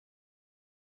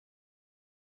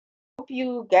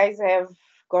you guys have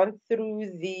gone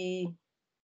through the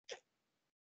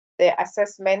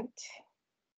assessment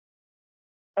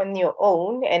on your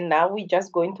own, and now we're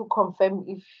just going to confirm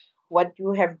if what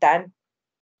you have done,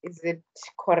 is it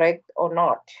correct or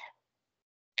not.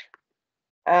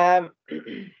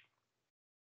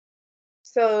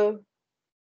 So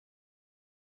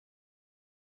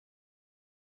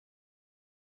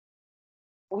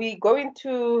we're going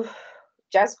to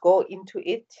just go into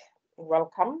it.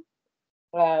 Welcome.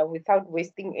 Without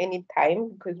wasting any time,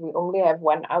 because we only have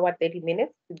 1 hour, 30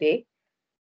 minutes today.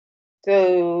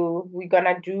 So we're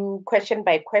gonna do question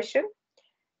by question,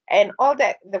 and all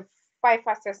the 5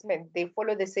 assessments, they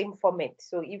follow the same format.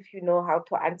 So if you know how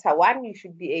to answer one, you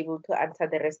should be able to answer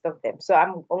the rest of them. So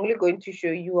I'm only going to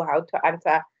show you how to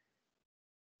answer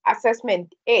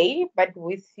assessment A, but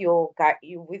with your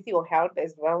help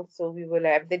as well. So we will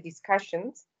have the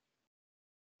discussions,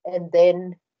 and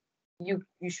then you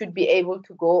should be able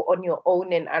to go on your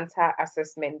own and answer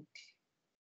assessment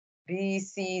B,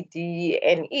 C, D,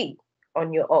 and E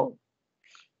on your own.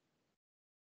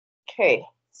 Okay,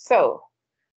 so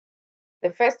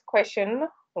the first question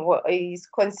is,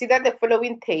 consider the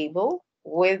following table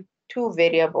with 2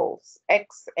 variables,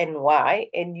 X and Y,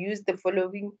 and use the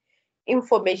following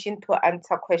information to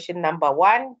answer question number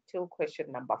 1 till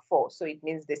question number 4. So it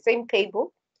means the same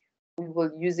table. We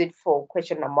will use it for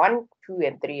question number 1, 2,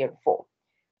 and 3, and 4.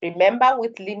 Remember,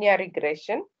 with linear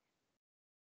regression,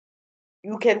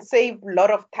 you can save a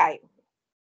lot of time.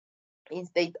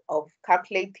 Instead of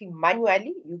calculating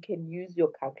manually, you can use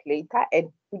your calculator and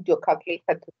put your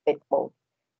calculator to state mode.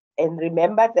 And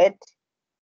remember that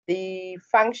the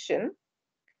function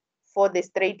for the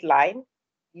straight line,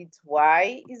 it's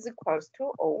y is equals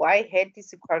to, or y hat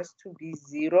is equals to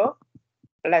b0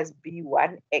 plus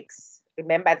b1x.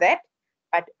 Remember that?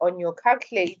 But on your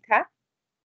calculator,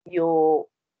 your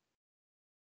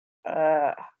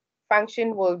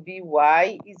function will be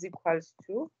y is equals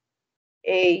to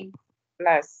a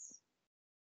plus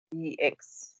bx,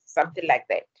 something like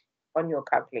that on your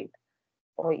calculator.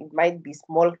 Or it might be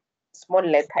small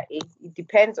letter a. It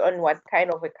depends on what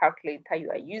kind of a calculator you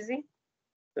are using.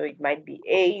 So it might be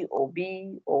a or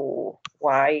b or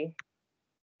y.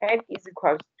 And is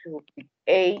equals to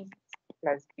a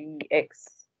plus bx.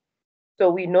 So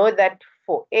we know that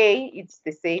for a, it's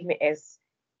the same as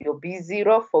your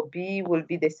b0. For b will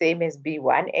be the same as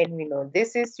b1, and we know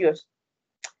this is your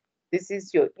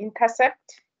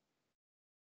intercept,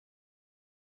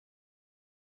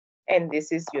 and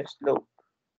this is your slope.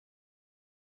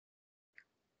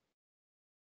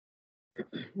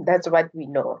 That's what we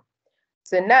know.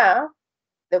 So now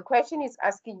the question is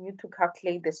asking you to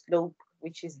calculate the slope,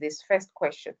 which is this first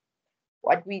question.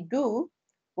 What we do,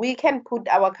 we can put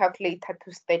our calculator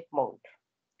to state mode.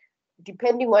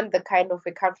 Depending on the kind of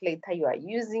a calculator you are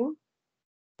using,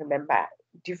 remember,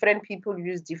 different people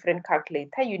use different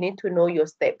calculator. You need to know your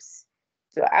steps.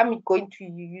 So I'm going to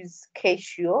use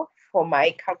Casio for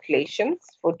my calculations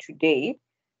for today.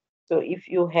 So if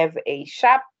you have a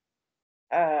sharp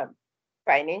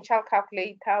financial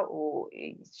calculator or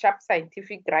a sharp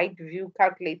scientific right view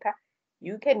calculator,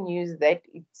 you can use that.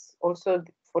 It's also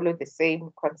follow the same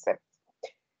concept.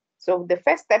 So the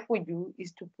first step we do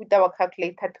is to put our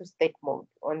calculator to state mode.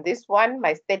 On this one,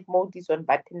 my state mode is on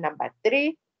button number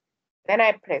 3. Then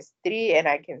I press 3 and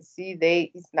I can see there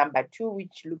is number 2,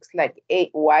 which looks like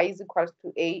y is equals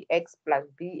to ax plus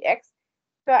bx.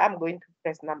 So I'm going to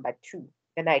press number 2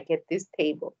 and I get this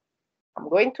table. I'm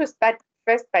going to start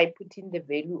first by putting the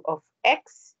value of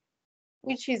x,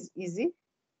 which is easy,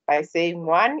 by saying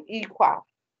 1 equal.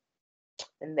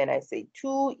 And then I say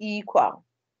 2 equal.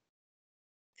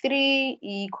 3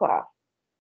 equal,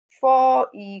 4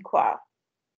 equal,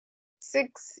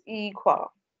 6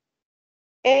 equal,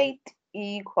 8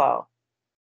 equal,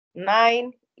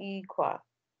 9 equal,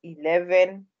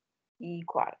 11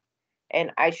 equal.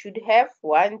 And I should have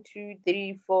 1, 2,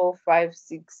 3, 4, 5,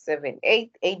 6, 7,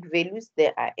 8. 8 values,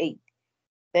 there are 8.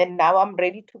 Then now I'm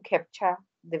ready to capture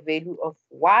the value of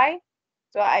y.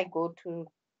 So I go to,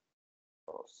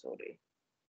 oh, sorry.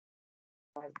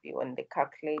 I'll be on the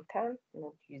calculator,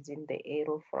 not using the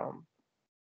arrow from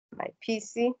my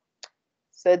PC.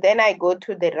 So then I go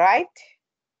to the right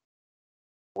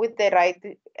with the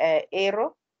right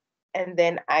arrow, and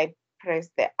then I press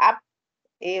the up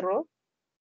arrow,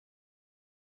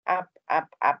 up, up,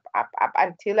 up, up, up,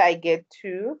 until I get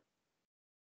to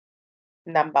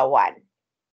number 1.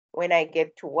 When I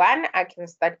get to 1, I can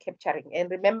start capturing. And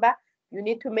remember, you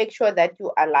need to make sure that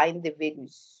you align the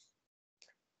values.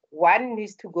 1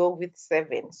 needs to go with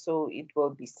 7, so it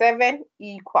will be 7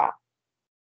 equal.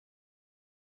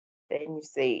 Then you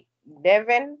say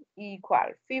 11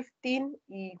 equal 15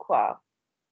 equal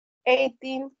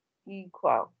 18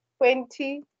 equal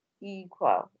 20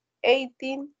 equal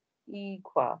 18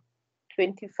 equal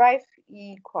 25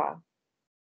 equal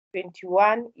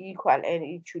 21 equal, and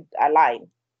it should align.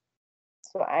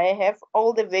 So I have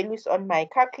all the values on my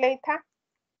calculator.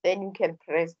 Then you can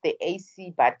press the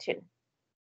AC button.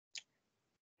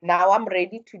 Now I'm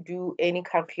ready to do any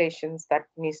calculations that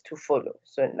needs to follow.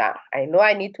 So now I know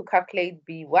I need to calculate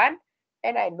B1,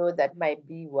 and I know that my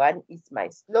B1 is my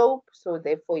slope. So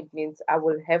therefore it means I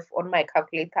will have on my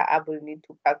calculator, I will need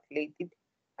to calculate it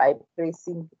by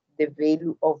pressing the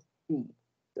value of B.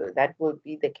 So that will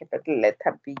be the capital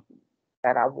letter B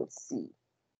that I will see.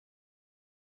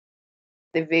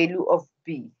 The value of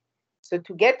B. So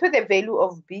to get to the value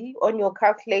of B on your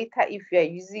calculator, if you are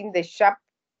using the sharp,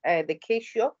 the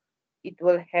Casio, it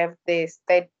will have the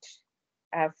stat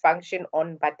function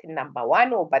on button number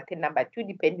 1 or button number 2,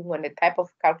 depending on the type of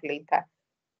calculator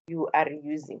you are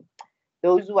using.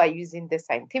 Those who are using the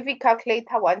scientific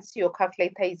calculator, once your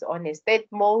calculator is on a stat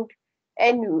mode,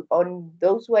 and on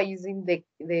those who are using the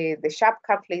sharp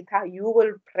calculator, you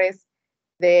will press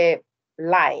the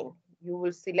line. You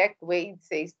will select where it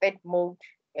says stat mode,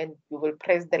 and you will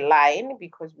press the line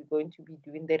because we're going to be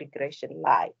doing the regression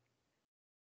live.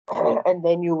 And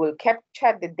then you will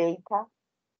capture the data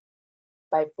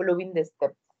by following the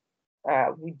steps.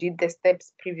 We did the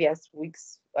steps previous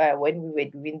weeks when we were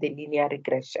doing the linear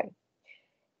regression.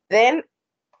 Then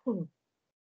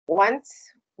once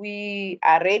we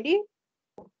are ready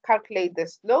to calculate the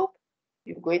slope,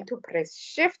 you're going to press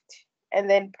Shift and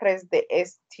then press the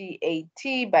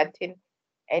STA button,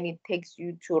 and it takes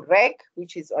you to reg,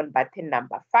 which is on button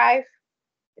number 5.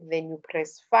 And then you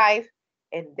press 5,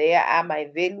 and there are my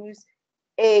values.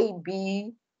 A,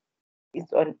 B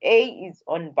is on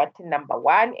button number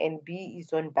 1, and B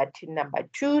is on button number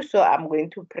 2. So I'm going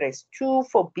to press 2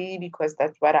 for B because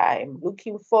that's what I am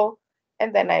looking for.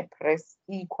 And then I press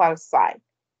equal sign.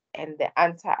 And the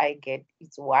answer I get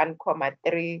is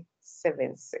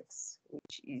 1,376,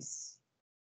 which is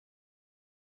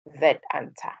that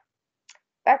answer.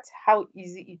 That's how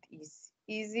easy it is.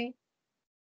 Easy,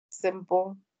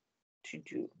 simple to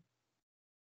do.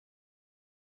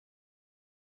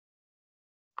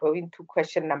 Going to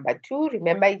question number 2.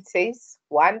 Remember it says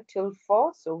 1 till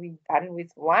 4. So we're done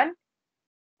with 1.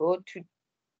 Go to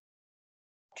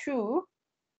 2.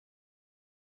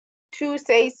 2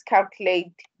 says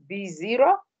calculate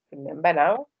B0. Remember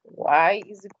now, y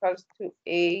is equals to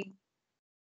A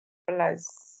plus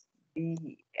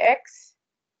BX,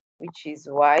 which is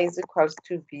y is equals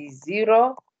to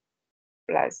B0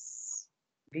 plus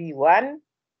B1 .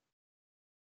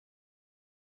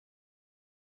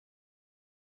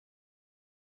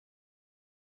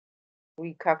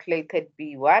 We calculated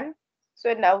B1.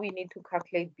 So now we need to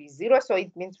calculate B0. So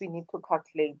it means we need to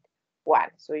calculate 1.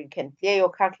 So you can clear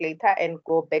your calculator and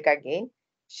go back again.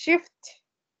 Shift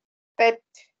set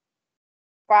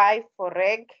 5 for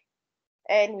reg.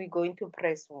 And we're going to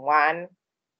press 1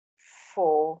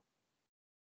 for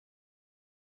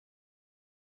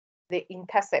the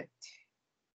intercept,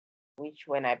 which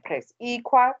when I press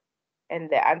equal, and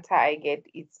the answer I get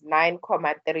is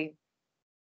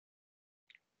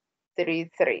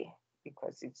 9,333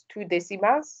 because it's 2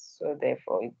 decimals. So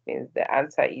therefore it means the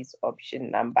answer is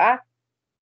option number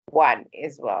 1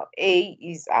 as well. A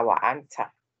is our answer.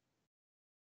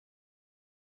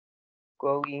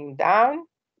 Going down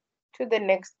to the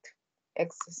next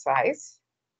exercise,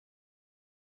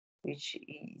 which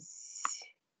is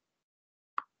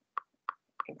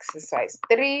exercise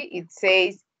 3. It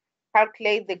says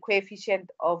calculate the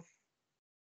coefficient of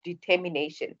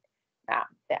determination. Now,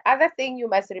 the other thing you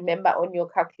must remember on your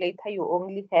calculator, you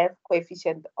only have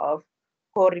coefficient of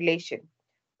correlation.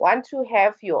 Once you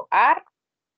have your R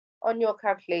on your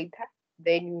calculator,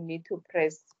 then you need to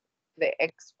press the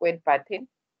X squared button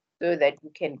so that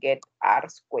you can get R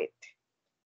squared.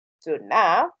 So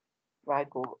now I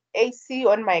go AC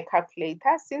on my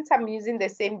calculator. Since I'm using the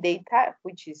same data,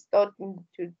 which is stored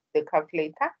into the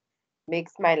calculator,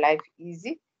 makes my life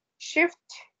easy. Shift,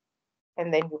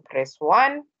 and then you press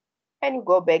 1, and you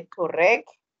go back to reg,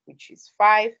 which is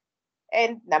 5,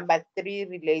 and number 3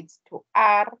 relates to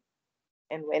R.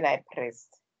 And when I press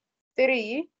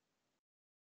 3,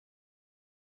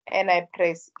 and I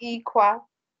press equal,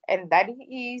 and that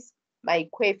is my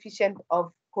coefficient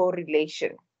of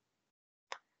correlation.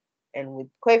 And with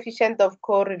coefficient of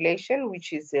correlation,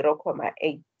 which is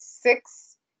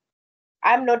 0.86,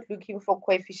 I'm not looking for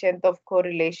coefficient of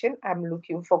correlation. I'm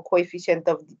looking for coefficient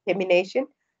of determination.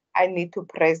 I need to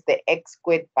press the X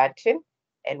squared button.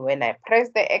 And when I press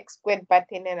the X squared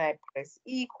button and I press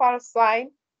equal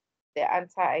sign, the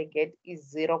answer I get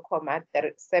is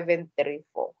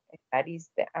 0.734. And that is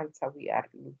the answer we are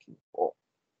looking for.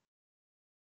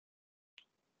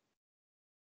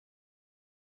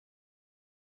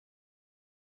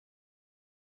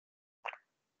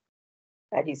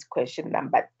 That is question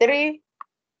number 3.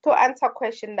 To answer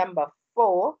question number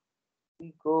 4,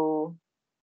 we go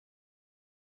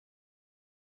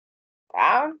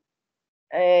down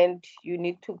and you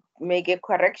need to make a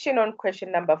correction on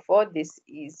question number 4. This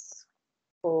is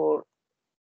correlation.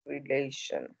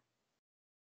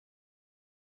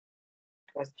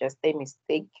 It was just a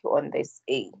mistake on this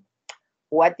A.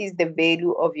 What is the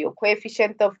value of your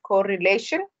coefficient of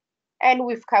correlation? And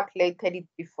we've calculated it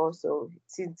before, so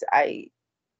since I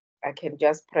can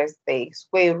just press the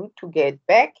square root to get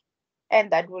back,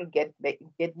 and that will get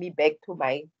me back to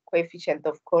my coefficient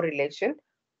of correlation.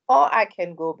 Or I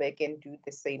can go back and do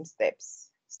the same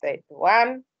steps. Step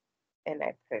 1, and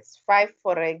I press 5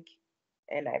 for egg,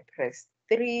 and I press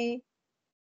 3,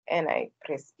 and I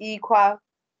press equal,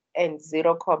 and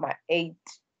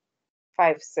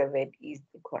 0.857 is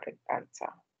the correct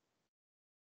answer.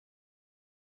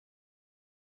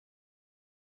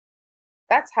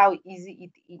 That's how easy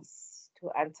it is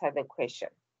to answer the question.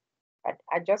 But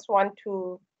I just want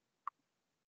to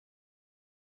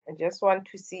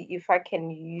see if I can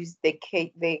use the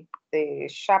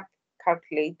sharp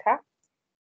calculator,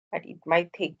 but it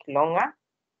might take longer.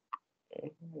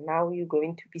 Now you're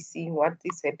going to be seeing what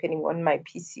is happening on my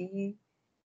PC,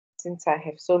 since I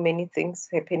have so many things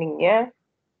happening here.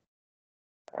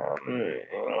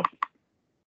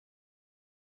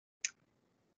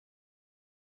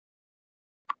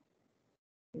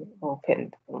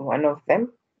 Open one of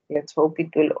them. Let's hope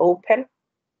it will open.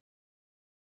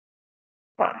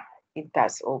 It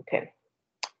does open.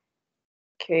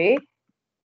 Okay,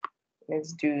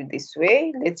 let's do this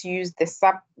way. Let's use the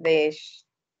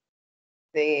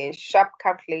sharp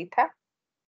calculator.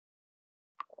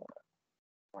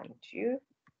 1, 2.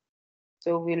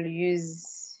 So we'll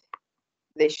use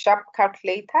the sharp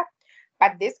calculator,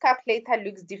 but this calculator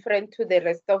looks different to the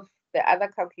rest of the other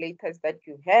calculators that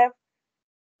you have.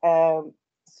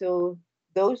 So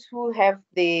those who have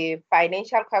the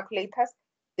financial calculators,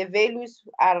 the values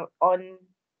are on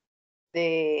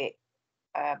the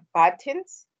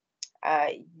buttons.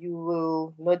 You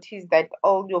will notice that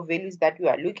all your values that you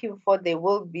are looking for, they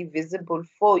will be visible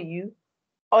for you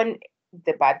on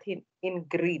the button in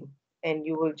green, and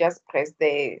you will just press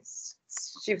the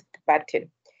shift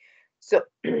button. So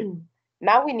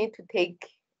now we need to take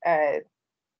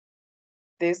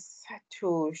this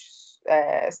to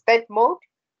state mode.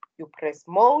 You press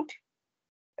mode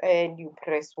and you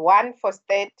press 1 for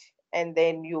state, and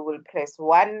then you will press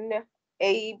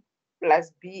 1A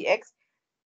plus BX.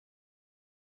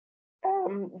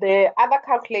 The other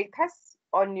calculators,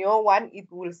 on your one, it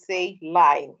will say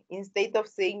line. Instead of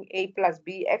saying A plus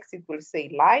BX, it will say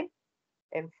line.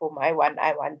 And for my one,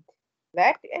 I want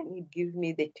that, and it gives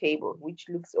me the table, which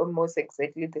looks almost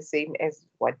exactly the same as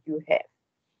what you have.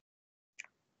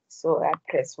 So I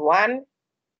press 1,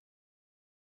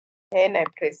 and I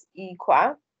press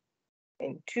equal,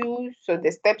 and 2. So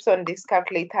the steps on this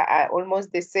calculator are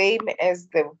almost the same as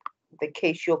the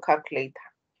Casio calculator.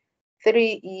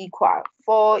 3 equal,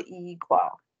 4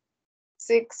 equal,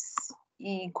 6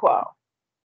 equal,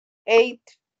 8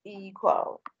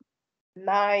 equal,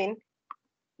 9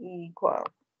 equal,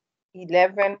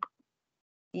 11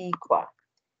 equal.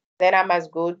 Then I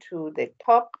must go to the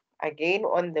top again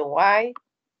on the Y.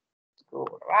 Go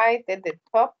right at the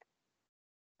top.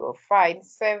 Go find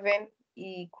 7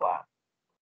 equal,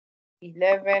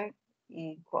 11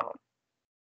 equal,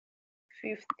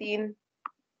 15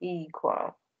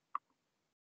 equal,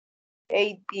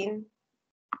 18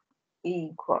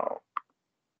 equal,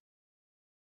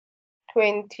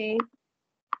 20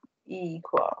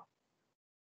 equal,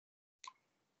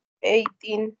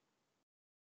 18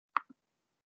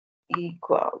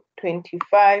 equal,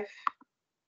 25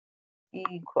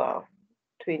 equal,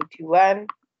 21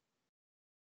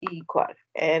 equal,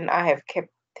 and I have kept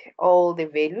all the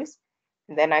values.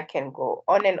 And then I can go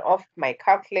on and off my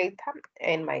calculator,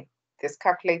 and this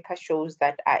calculator shows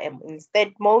that I am in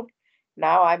state mode.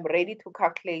 Now I'm ready to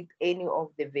calculate any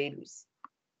of the values.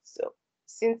 So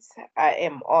since I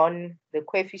am on the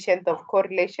coefficient of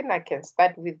correlation, I can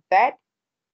start with that.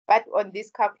 But on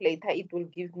this calculator, it will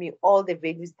give me all the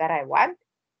values that I want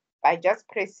by just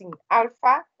pressing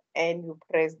alpha, and you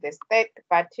press the stat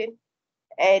button,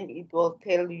 and it will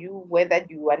tell you whether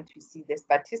you want to see the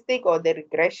statistic or the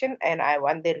regression. And I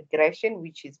want the regression,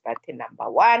 which is button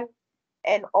number 1,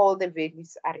 and all the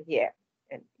values are here.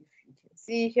 And if you can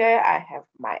see here, I have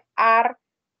my R,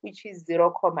 which is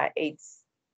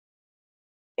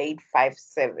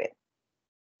 0.8857,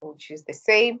 which is the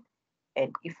same.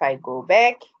 And if I go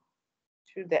back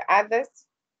to the others,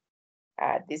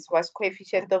 this was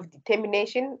coefficient of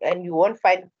determination, and you won't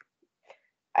find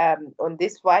on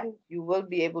this one, you will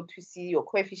be able to see your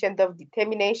coefficient of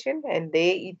determination, and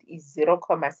there it is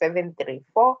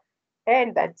 0.734,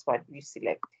 and that's what you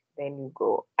select. Then you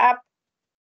go up,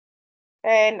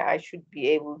 and I should be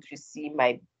able to see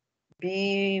my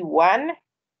B1.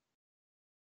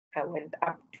 I went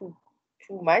up too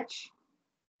much.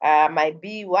 My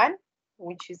B1,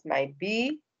 which is my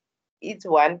B, it's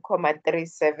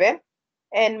 1.37,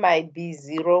 and my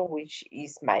B0, which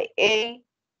is my A,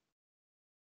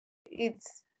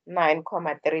 it's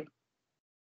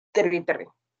 9.333.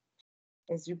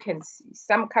 As you can see,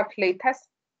 some calculators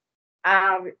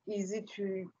are easy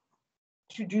to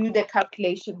do the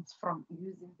calculations from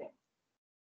using them.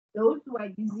 Those who are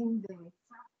using the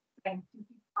scientific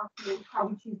calculator,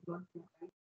 which is what they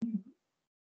use,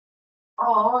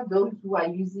 or those who are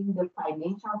using the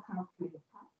financial calculator,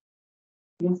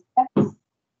 your steps,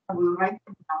 I will write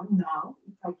them down now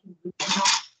if I can remember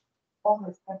all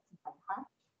the steps if I have.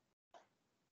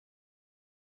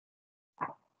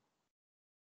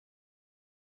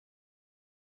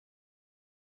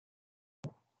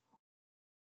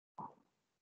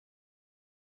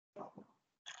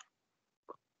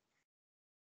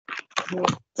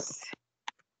 Let's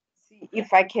see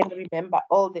if I can remember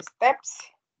all the steps.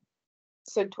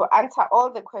 So to answer all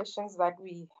the questions that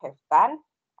we have done,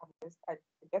 I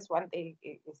just want a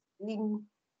clean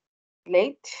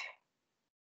slate,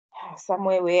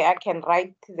 somewhere where I can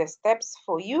write the steps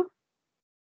for you.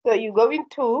 So you're going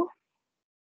to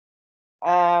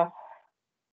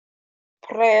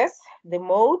press the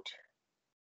mode.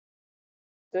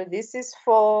 So this is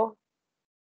for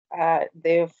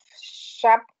the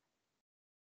sharp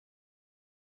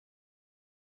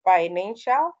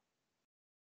financial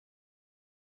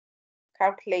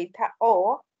calculator,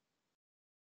 or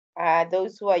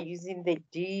those who are using the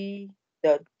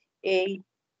D.A.L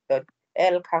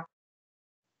calculator.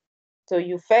 So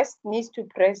you first need to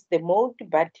press the mode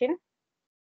button.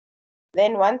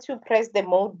 Then once you press the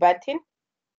mode button,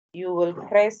 you will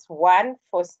press 1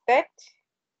 for stat.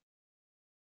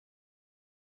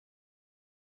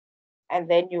 And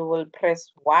then you will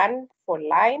press 1 for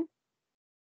line.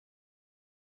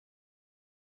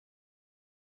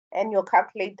 And your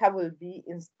calculator will be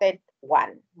in stat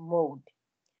 1 mode.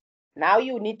 Now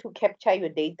you need to capture your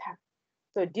data.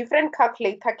 So different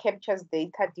calculator captures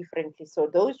data differently. So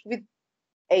those with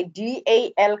a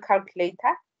DAL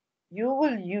calculator, you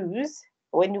will use,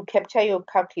 when you capture your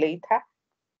calculator,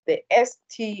 the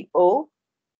STO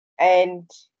and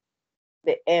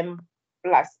the M+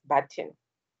 button.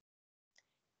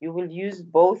 You will use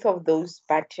both of those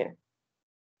buttons.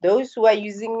 Those who are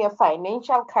using a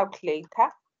financial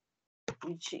calculator,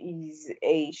 which is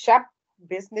a sharp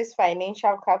business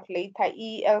financial calculator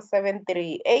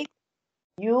EL738,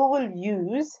 you will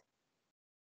use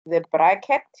the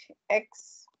bracket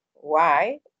X,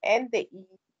 Y, and the E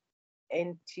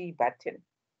and T button.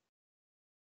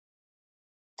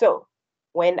 So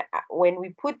when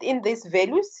we put in these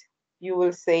values, you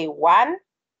will say 1,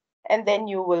 and then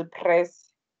you will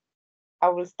press, I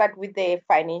will start with the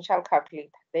financial calculator.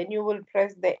 Then you will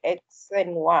press the X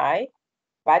and Y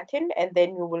button, and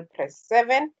then you will press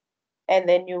 7, and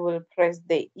then you will press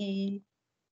the E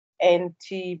and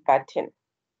T button.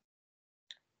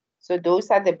 So those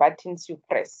are the buttons you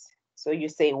press. So you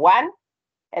say 1,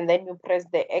 and then you press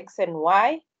the X and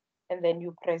Y, and then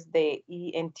you press the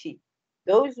E and T.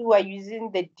 Those who are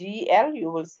using the DL, you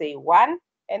will say 1,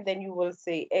 and then you will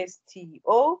say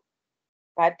STO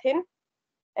button,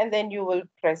 and then you will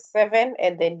press 7,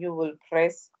 and then you will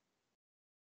press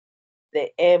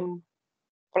the M+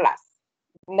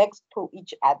 next to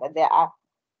each other. They are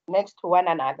next to one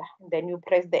another. Then you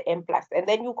press the M+, and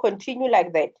then you continue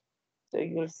like that. So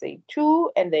you'll say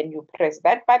 2, and then you press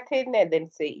that button, and then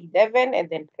say 11, and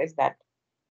then press that.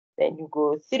 Then you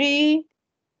go 3,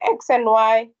 X and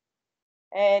Y,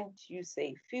 and you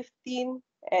say 15,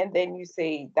 and then you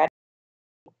say that.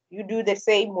 You do the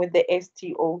same with the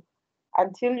STO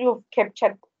until you've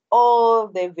captured all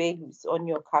the values on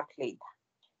your calculator.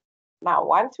 Now,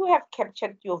 once you have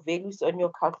captured your values on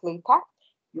your calculator,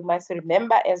 you must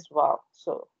remember as well.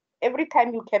 So every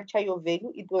time you capture your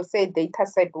value, it will say data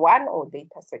set 1 or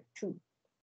data set 2,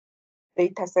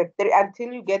 data set 3,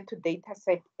 until you get to data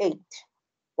set 8.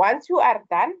 Once you are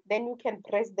done, then you can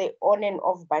press the on and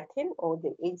off button or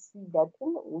the AC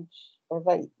button,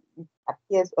 whichever it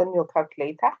appears on your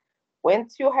calculator.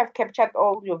 Once you have captured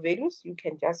all your values, you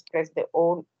can just press the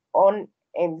on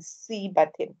and see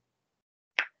button.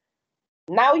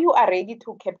 Now you are ready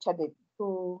to capture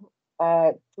to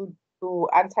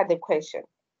answer the question.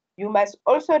 You must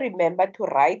also remember to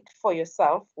write for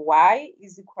yourself y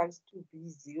is equals to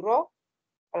b0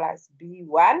 plus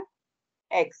b1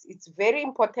 x. It's very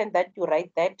important that you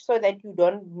write that so that you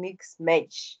don't mix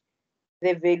match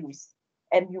the values.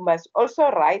 And you must also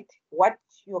write what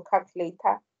your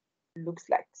calculator looks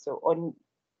like. So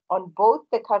on both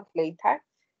the calculator,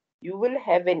 you will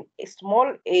have a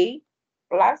small a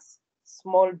plus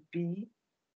small b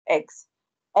x.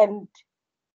 And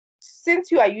since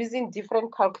you are using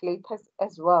different calculators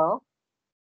as well,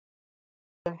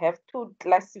 you have to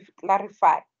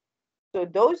clarify. So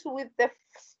those with the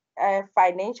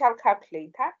financial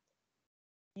calculator,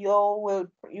 you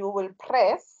will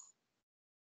press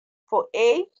for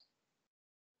A,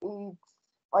 it's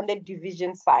on the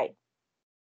division side.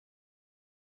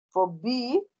 For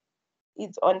B,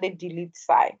 it's on the delete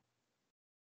side.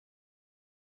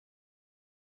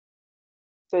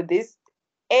 So this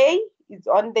A is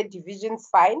on the division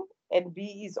sign and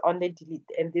B is on the delete.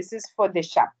 And this is for the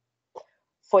sharp.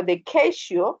 For the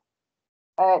Casio,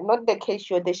 not the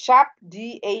Casio, the sharp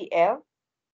DAL.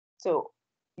 So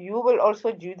you will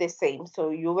also do the same. So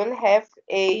you will have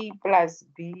A plus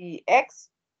BX,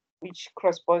 which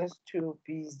corresponds to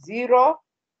B0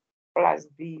 plus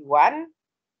B1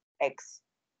 X.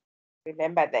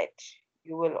 Remember that.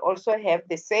 You will also have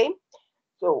the same.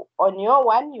 So on your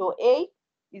one, your A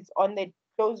is on the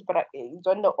closed bracket, is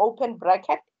on the open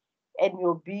bracket, and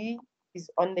your B is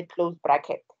on the closed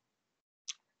bracket.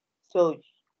 So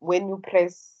when you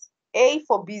press A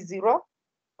for B0,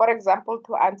 for example,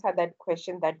 to answer that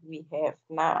question that we have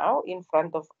now in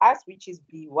front of us, which is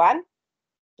B1,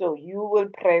 so you will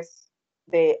press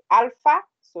the alpha.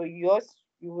 So yours,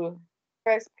 you will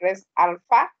first press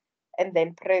alpha and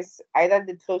then press either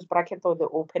the closed bracket or the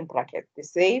open bracket. The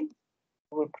same,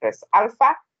 you will press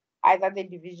alpha, either the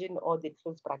division or the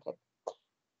closed bracket.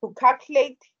 To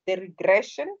calculate the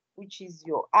regression, which is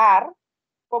your R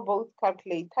for both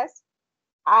calculators,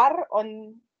 R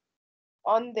on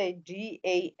the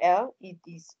DAL, it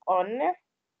is on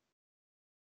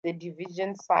the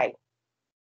division side.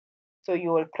 So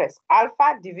you will press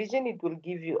alpha, division, it will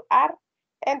give you R.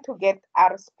 And to get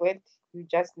R squared, you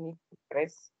just need to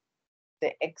press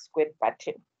the X squared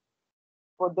button.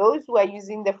 For those who are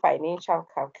using the financial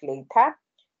calculator,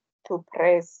 to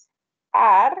press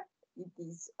R, it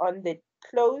is on the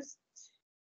closed,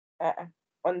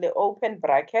 on the open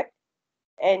bracket,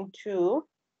 and to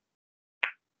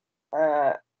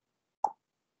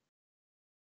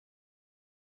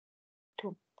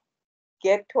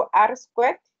get to R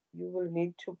squared, you will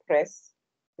need to press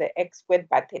the X squared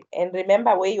button. And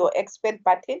remember where your X squared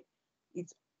button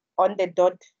is on the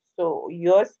dot. So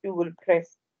yours, you will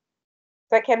press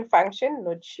second function,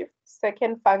 not shift,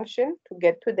 second function to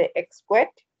get to the X squared.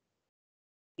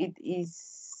 It is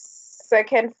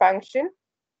second function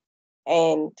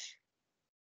and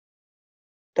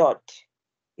dot.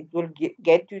 It will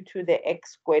get you to the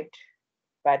X squared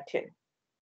button.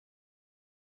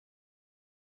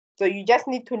 So you just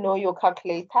need to know your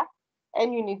calculator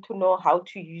and you need to know how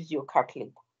to use your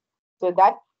calculator. So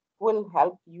that will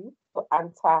help you to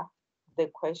answer the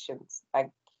questions like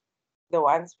the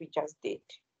ones we just did.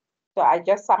 So I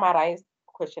just summarized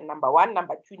question number 1,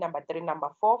 number 2, number 3, number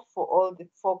 4 for all the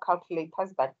 4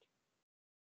 calculators that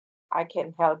I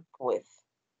can help with.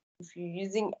 If you're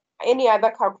using any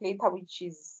other calculator, which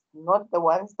is not the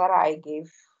ones that I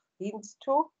gave hints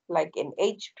to, like an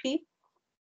HP,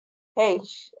 hey,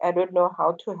 I don't know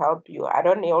how to help you. I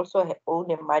don't also own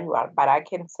a manual, but I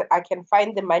can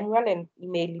find the manual and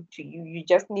email it to you. You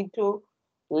just need to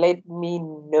let me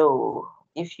know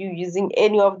if you're using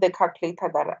any of the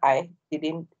calculator that I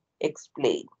didn't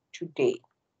explain today.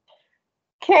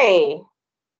 Okay,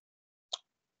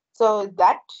 so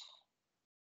that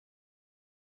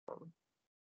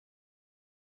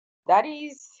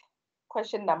is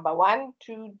question number 1,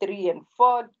 2, 3, and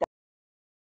 4.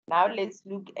 Now let's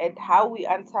look at how we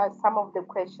answer some of the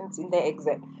questions in the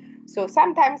exam. So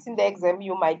sometimes in the exam,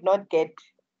 you might not get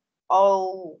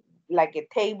all like a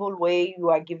table where you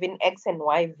are given X and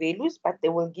Y values, but they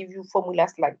will give you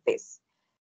formulas like this.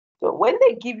 So when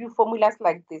they give you formulas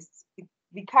like this, it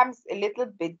becomes a little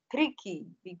bit tricky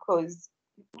because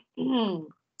you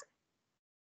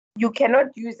cannot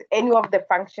use any of the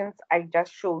functions I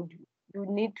just showed you. You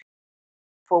need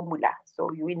formula.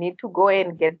 So you need to go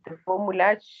and get the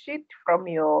formula sheet from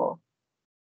your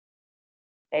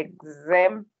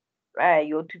exam,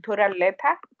 your tutorial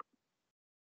letter.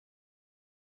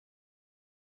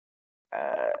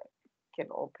 can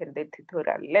open the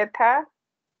tutorial letter,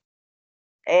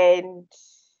 and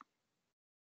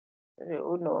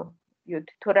no, your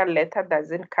tutorial letter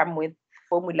doesn't come with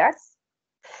formulas.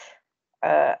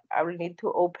 I will need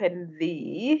to open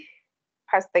the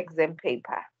past exam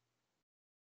paper.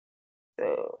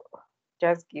 So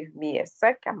just give me a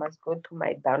sec. I must go to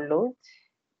my downloads.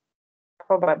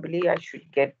 Probably I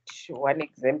should get one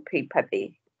exam paper there.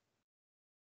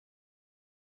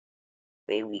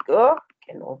 There we go.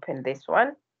 Can open this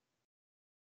one.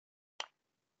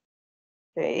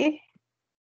 Okay.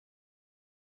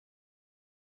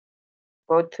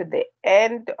 Go to the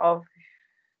end of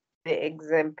the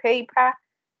exam paper,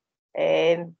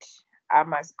 and I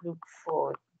must look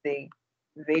for the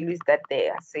values that they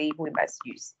are saying we must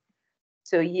use.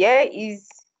 So here is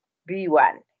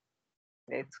B1.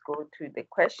 Let's go to the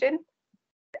question.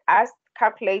 Ask,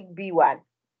 calculate B1.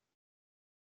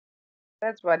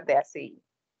 That's what they are saying.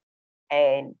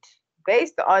 And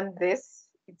based on this,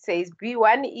 it says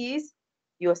B1 is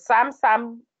your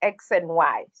sum X and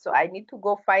Y. So I need to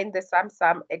go find the sum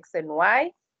X and Y,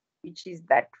 which is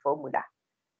that formula.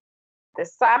 The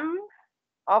sum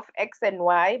of X and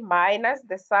Y minus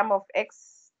the sum of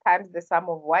X times the sum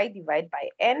of Y divided by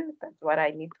N. That's what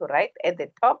I need to write at the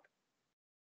top.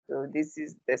 So this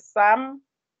is the sum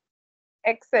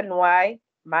X and Y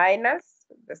minus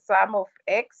the sum of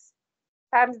X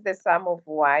times the sum of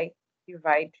Y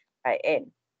divided by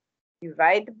N.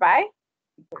 Divide by,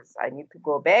 because I need to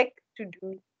go back to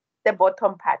do the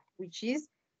bottom part, which is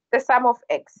the sum of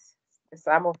X. The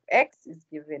sum of X is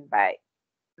given by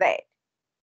that,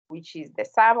 which is the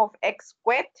sum of X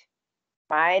squared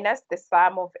minus the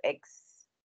sum of X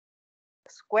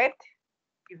squared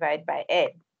divided by N.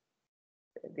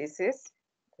 So this is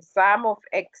the sum of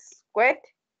X squared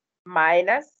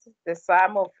minus the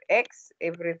sum of X,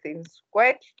 everything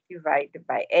squared, divided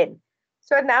by N.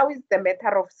 So now is the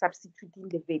matter of substituting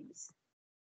the values.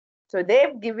 So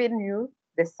they've given you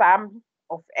the sum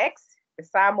of X, the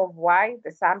sum of Y,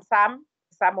 the sum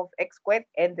of X squared,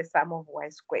 and the sum of Y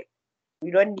squared.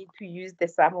 We don't need to use the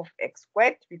sum of X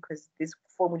squared because this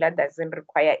formula doesn't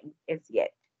require it as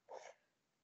yet.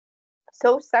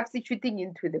 So substituting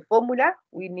into the formula,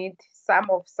 we need sum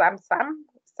of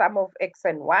X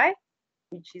and Y,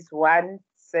 which is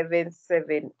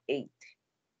 1778,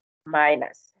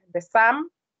 minus the sum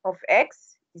of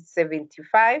X is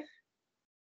 75.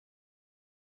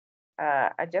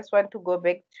 I just want to go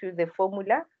back to the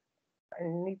formula. I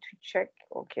need to check.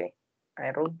 Okay,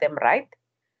 I wrote them right.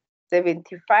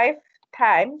 75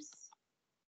 times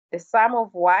the sum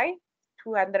of Y,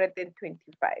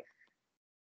 225.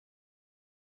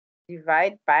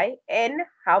 Divide by N,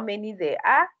 how many there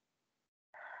are?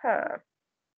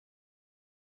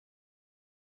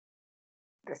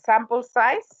 The sample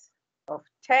size of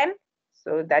 10.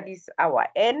 So that is our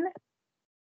N.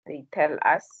 They tell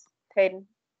us 10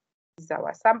 is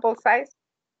our sample size.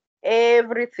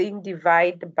 Everything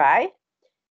divided by,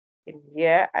 and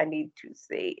here I need to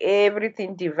say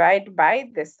everything divided by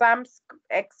the sum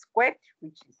X squared,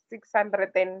 which is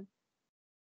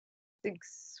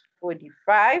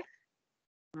 645,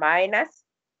 minus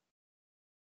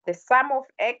the sum of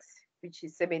X, which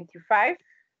is 75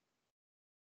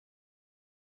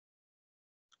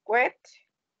 squared,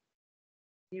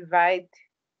 divide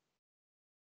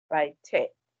by 10.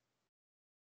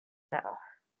 Now,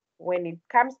 when it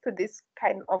comes to this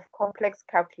kind of complex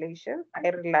calculation, I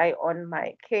rely on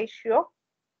my Casio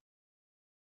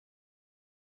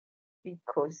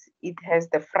because it has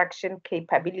the fraction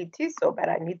capability. So, but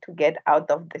I need to get out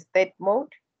of the state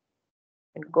mode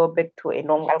and go back to a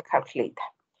normal calculator.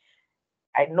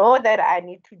 I know that I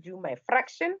need to do my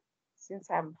fraction since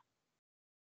and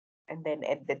then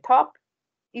at the top,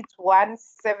 it's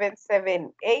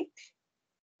 1778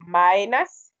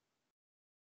 minus,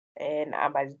 and I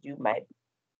must do my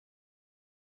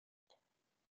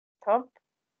top,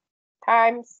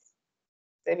 times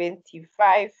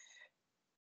 75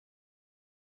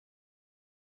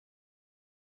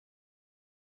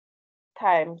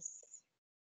 times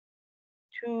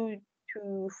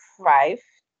 225,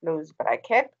 close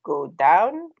bracket, go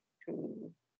down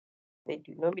to the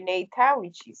denominator,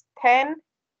 which is 10.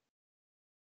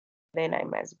 Then I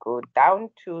must go down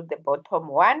to the bottom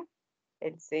one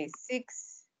and say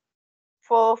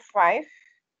 645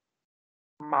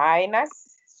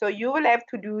 minus. So you will have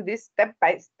to do this step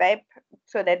by step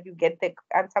so that you get the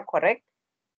answer correct.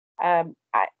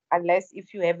 Unless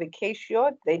if you have a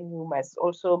Casio, then you must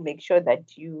also make sure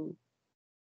that you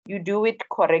do it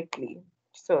correctly.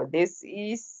 So this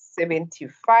is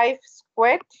 75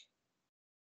 squared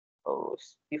Oh,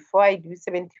 before I do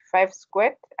 75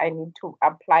 squared, I need to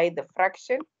apply the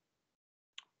fraction.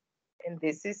 And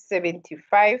this is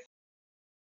 75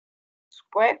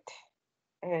 squared.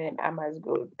 And I must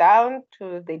go down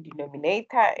to the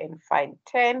denominator and find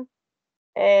 10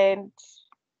 and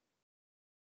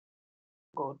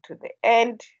go to the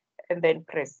end and then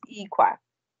press equal.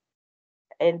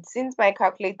 And since my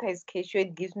calculator is Casio,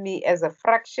 it gives me as a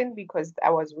fraction because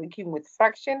I was working with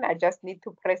fraction. I just need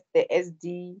to press the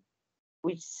SD,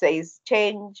 which says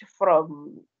change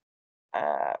from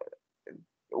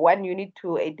 1 unit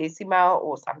to a decimal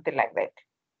or something like that.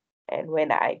 And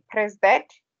when I press that,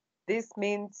 this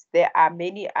means there are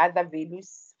many other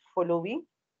values following.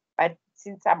 But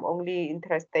since I'm only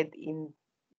interested in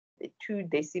the 2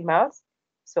 decimals,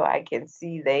 so I can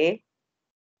see there,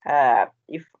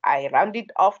 if I round it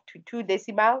off to 2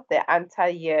 decimals, the answer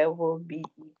here will be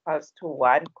equals to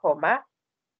 1,10.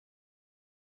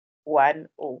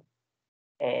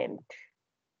 And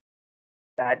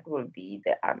that will be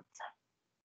the answer.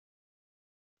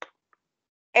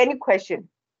 Any question?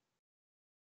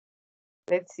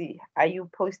 Let's see. Are you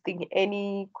posting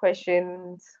any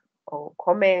questions or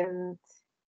comments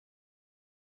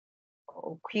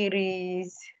or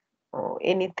queries or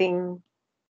anything?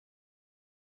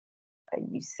 Are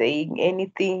you saying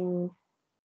anything?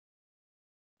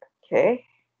 Okay.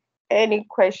 Any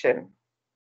question?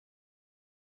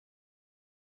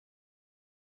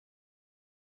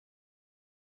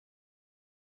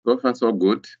 So far, so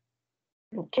good.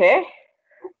 Okay,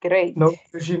 great. No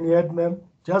question yet, ma'am.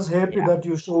 Just happy that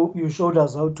you showed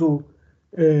us how to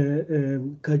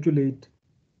calculate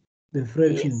the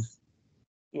fractions.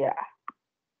 Yes. Yeah.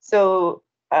 So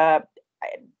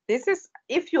this is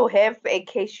if you have a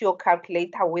Casio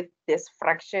calculator with this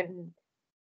fraction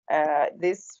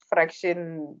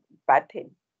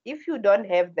button. If you don't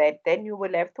have that, then you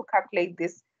will have to calculate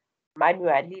this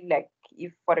manually. Like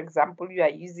if, for example, you are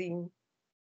using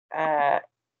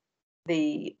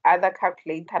the other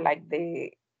calculator, like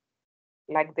the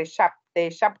sharp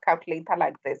calculator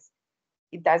like this.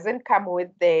 It doesn't come with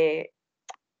the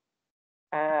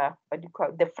what do you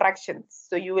call the fractions.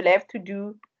 So you will have to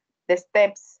do the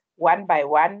steps one by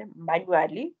one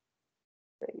manually.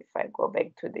 So if I go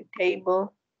back to the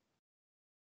table,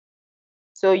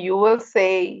 so you will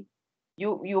say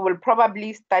you will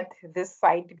probably start this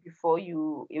side before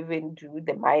you even do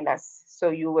the minus. So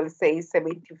you will say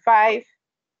 75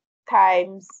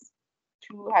 times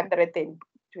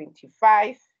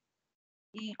 225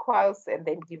 equals, and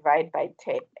then divide by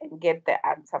 10 and get the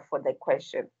answer for the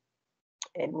question.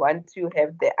 And once you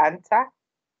have the answer,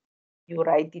 you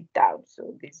write it down.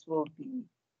 So this will be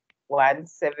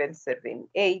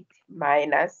 1778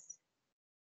 minus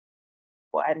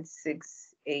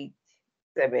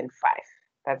 16875.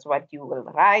 That's what you will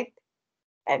write.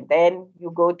 And then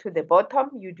you go to the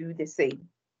bottom, you do the same.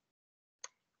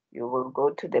 You will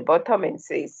go to the bottom and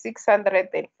say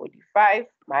 645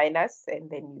 minus, and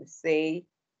then you say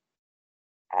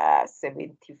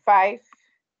 75,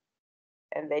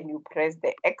 and then you press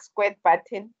the X squared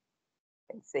button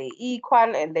and say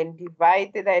equal, and then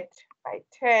divide that by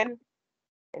 10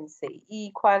 and say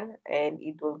equal, and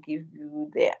it will give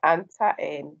you the answer.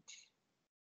 And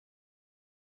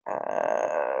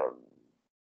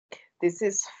this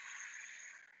is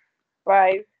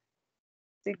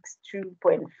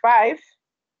 562.5.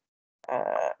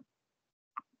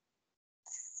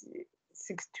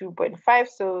 62.5.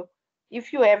 So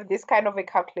if you have this kind of a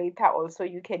calculator also,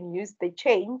 you can use the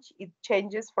change. It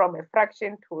changes from a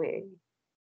fraction to a,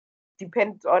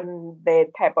 depends on the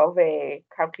type of a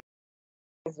calculator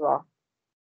as well.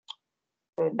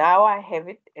 So now I have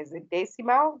it as a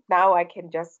decimal. Now I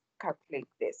can just calculate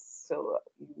this. So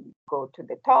you go to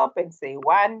the top and say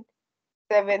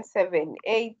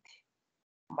 1778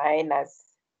 minus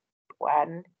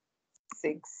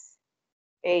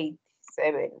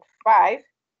 16875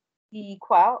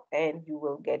 equal, and you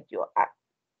will get your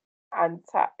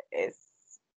answer as,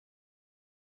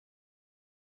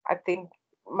 I think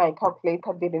my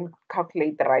calculator didn't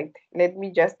calculate right. Let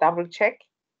me just double check.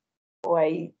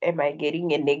 Why am I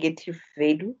getting a negative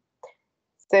value?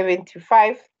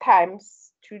 75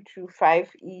 times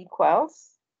 225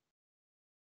 equals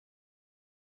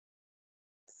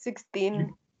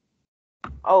 16.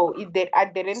 Oh, I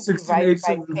didn't divide by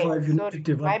 10.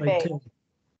 Sorry, my bad.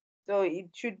 So it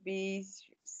should be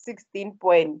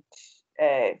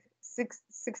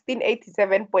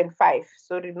 1687.5.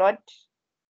 Sorry, not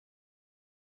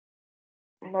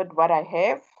what I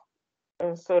have.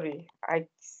 Oh, sorry, I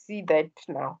see that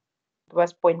now. It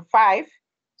was 0.5.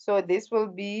 So this will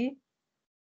be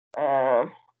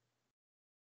 1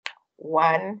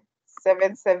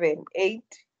 778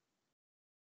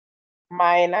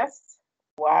 minus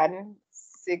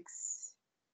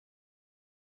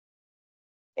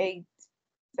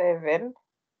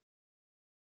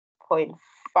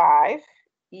 1687.5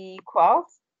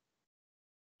 equals,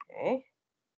 okay,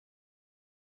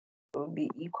 will be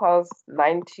equals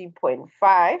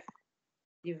 90.5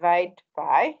 divide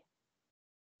by,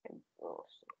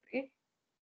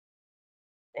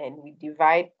 and we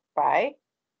divide by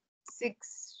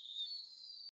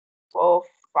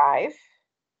 645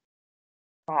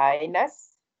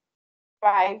 minus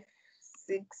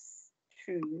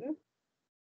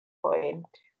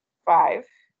 562.5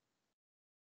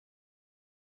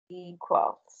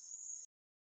 equals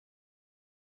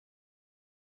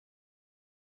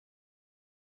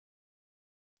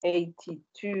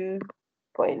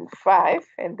 82.5,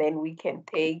 and then we can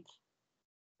take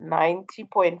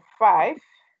 90.5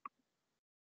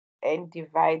 and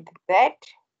divide that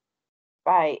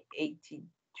by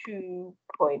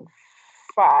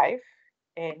 82.5,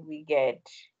 and we get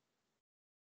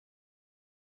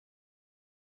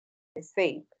the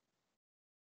same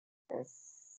as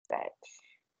that.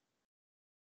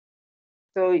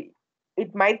 So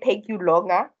it might take you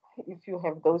longer if you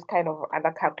have those kind of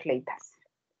other calculators.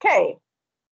 Okay.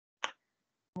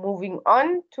 Moving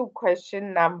on to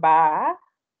question number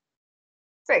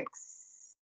 6.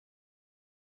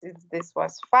 Since this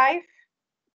was 5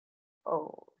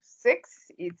 or 6,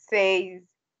 it says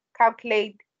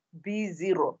calculate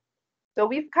B0. So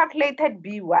we've calculated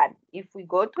B1. If we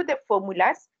go to the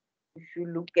formulas, if you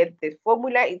look at the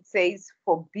formula, it says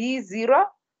for B0,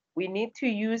 we need to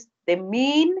use the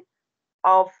mean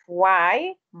of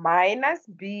y minus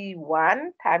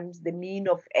B1 times the mean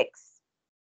of x.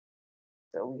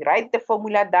 So we write the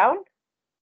formula down.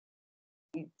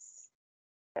 It's,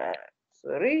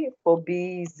 for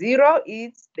B0,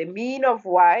 it's the mean of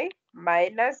y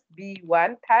minus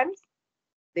B1 times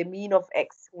the mean of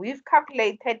x. We've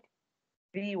calculated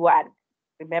B1.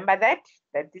 Remember that?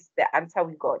 That is the answer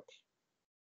we got.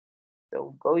 So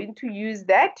we're going to use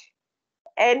that.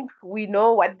 And we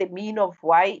know what the mean of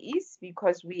y is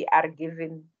because we are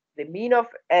given the mean of,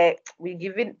 we're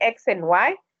given x and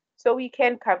y. So we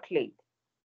can calculate.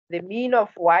 The mean of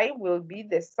y will be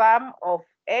the sum of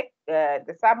x,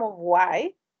 the sum of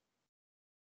y.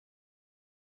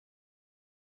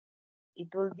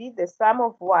 It will be the sum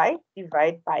of y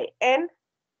divided by n,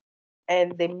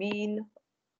 and the mean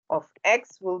of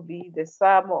x will be the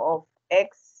sum of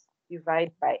x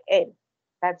divided by n.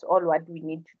 That's all what we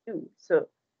need to do. So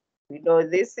we know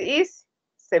this is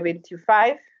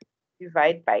 75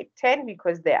 divided by 10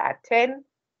 because there are 10,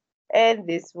 and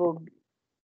this will be,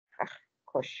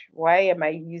 gosh, why am I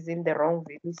using the wrong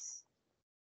values?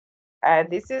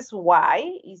 This is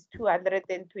y is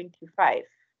 225,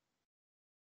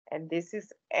 and this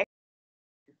is x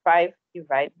 5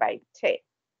 divided by 10.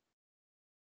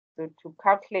 So to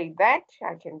calculate that,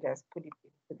 I can just put it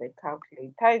into the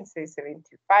calculator and say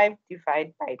 75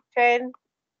 divided by 10,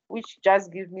 which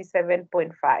just gives me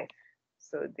 7.5.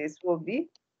 So this will be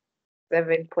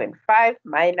 7.5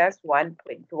 minus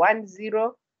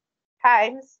 1.10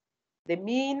 times the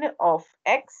mean of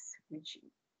x, which,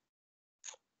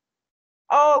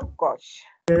 oh gosh.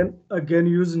 Again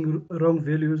using wrong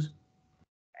values.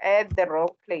 At the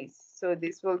wrong place. So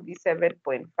this will be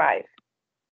 7.5.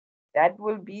 That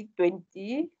will be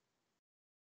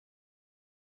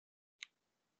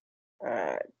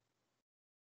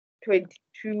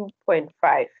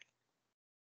 22.5.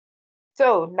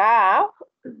 So now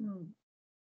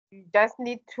you just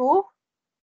need to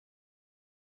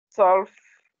solve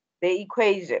the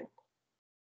equation.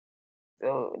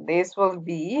 So this will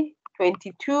be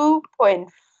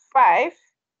 22.5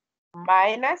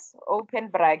 minus, open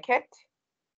bracket,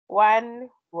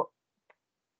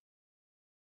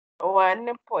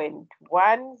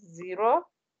 1.10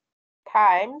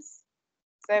 times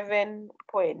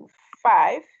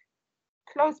 7.5,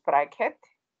 close bracket,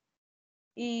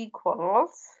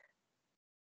 equals,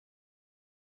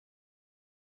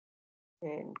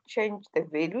 and change the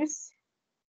values,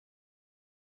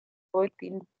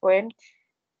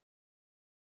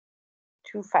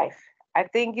 14.25. I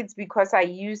think it's because I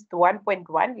used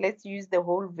 1.1. Let's use the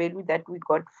whole value that we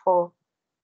got for,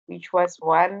 which was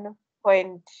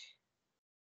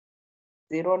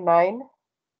 1.09.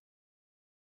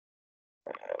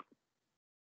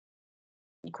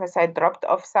 Because I dropped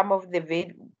off some of the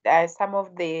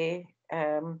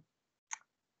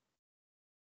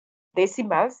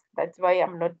decimals. That's why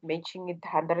I'm not matching it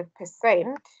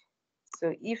 100%.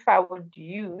 So if I would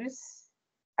use,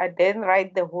 I then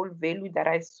write the whole value that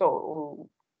I saw.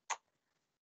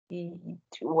 It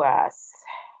was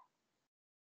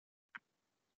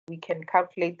we can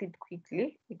calculate it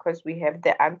quickly because we have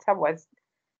the answer was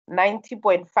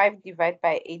 90.5 divided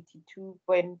by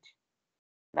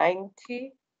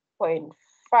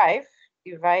 82.90.5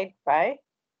 divided by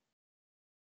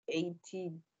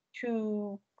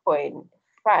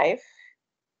 82.5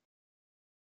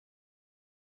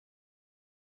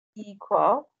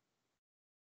 equal,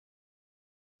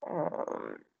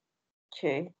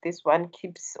 okay, this one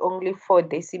keeps only 4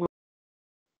 decimals.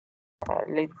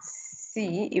 Let's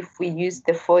see if we use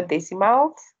the 4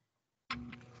 decimals,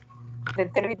 the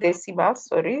 3 decimals,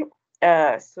 sorry.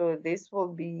 So this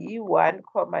will be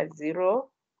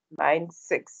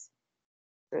 1,096.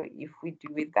 So if we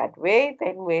do it that way,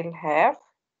 then we'll have.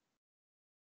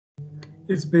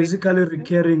 It's basically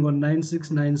recurring on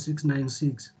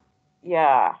 969696.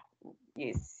 Yeah,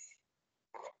 yes.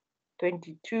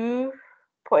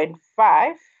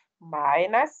 22.5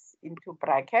 minus into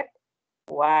bracket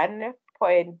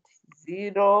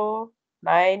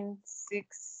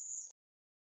 1.096.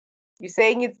 You're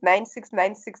saying it's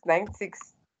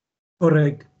 969696.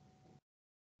 Correct.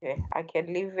 Okay, I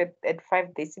can leave it at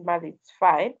 5 decimal, it's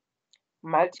fine.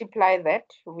 Multiply that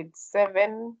with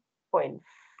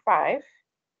 7.5,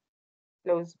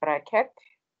 close bracket,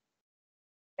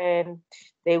 and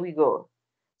there we go.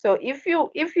 So if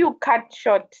you cut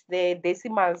short the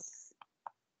decimals,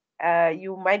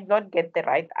 you might not get the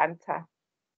right answer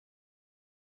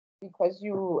because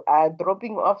you are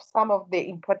dropping off some of the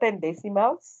important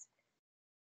decimals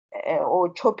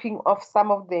or chopping off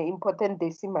some of the important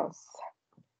decimals.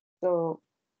 So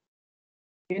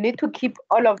you need to keep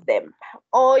all of them,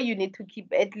 or you need to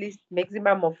keep at least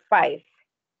maximum of 5.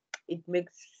 It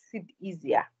makes it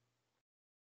easier.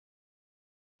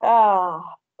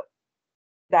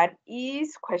 That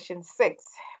is question 6.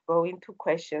 Going to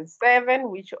question 7,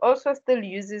 which also still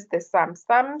uses the sum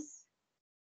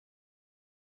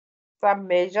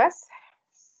measures.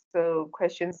 So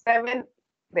question 7,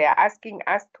 they are asking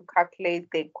us to calculate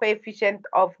the coefficient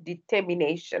of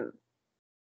determination.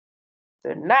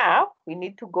 So now we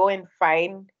need to go and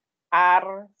find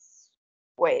R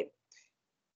squared.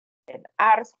 And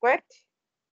R squared,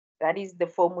 that is the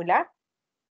formula,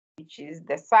 which is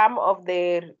the sum of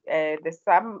the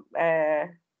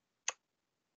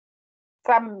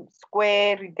sum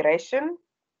square regression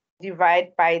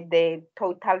divided by the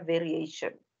total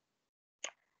variation.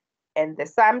 And the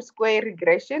sum square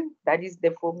regression, that is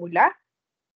the formula,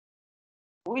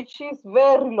 which is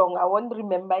very long. I won't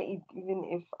remember it even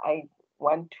if I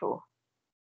want to.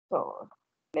 So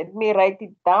let me write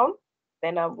it down,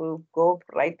 then I will go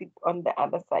write it on the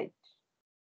other side.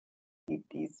 It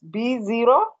is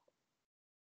B0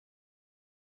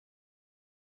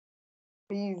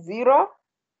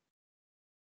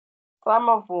 sum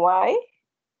of y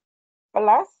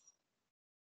plus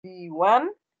B1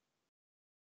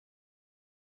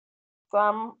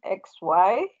 sum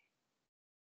xy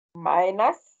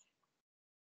minus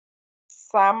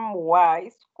sum y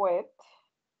squared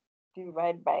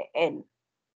divided by n.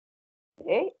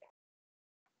 Okay,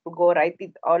 to go write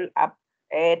it all up.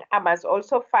 And I must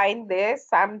also find the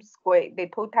sum square, the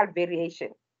total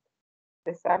variation.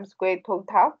 The sum square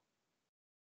total,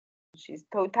 which is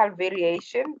total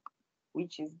variation,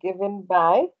 which is given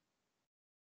by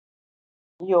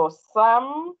your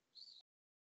sum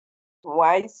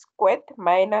y squared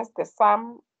minus the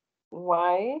sum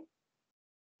y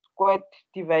squared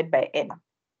divided by n.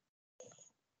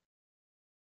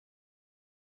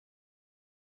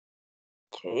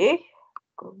 Okay,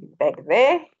 going back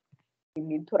there, we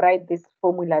need to write this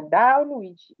formula down,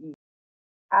 which is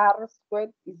R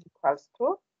squared is equals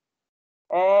to,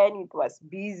 and it was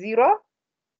B0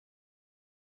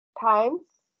 times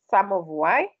sum of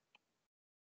y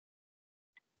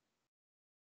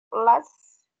plus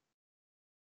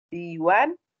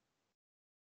B1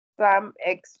 sum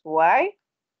xy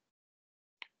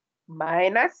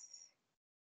minus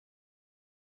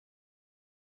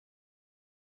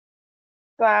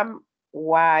sum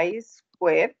y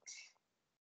squared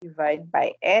divided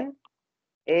by n.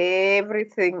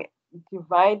 Everything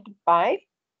divided by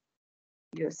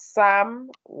your sum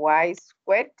y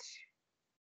squared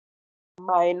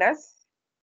minus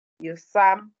your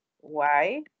sum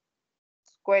y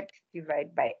squared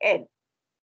divided by n.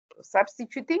 So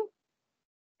substituting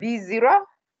B0,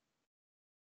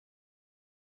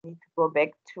 need to go back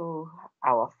to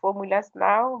our formulas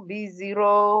now. B0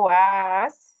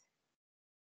 was,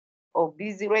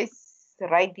 B0 is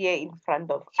right here in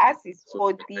front of us, is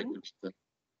 14.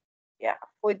 Yeah,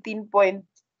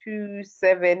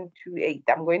 14.2728.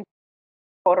 I'm going to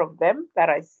 4 of them that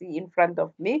I see in front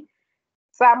of me.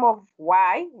 Sum of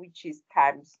y, which is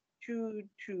times 2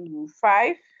 to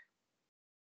 5,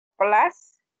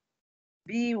 plus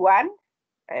B1,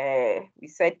 we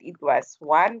said it was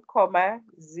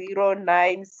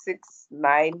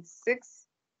 1,09696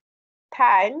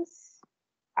 times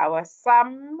our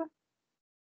sum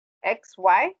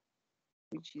xy,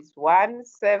 which is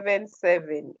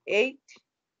 1778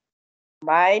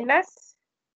 minus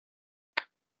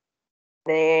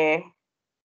the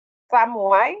sum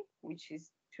y, which is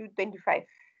 225.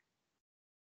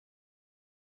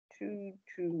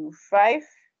 225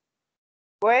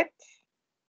 squared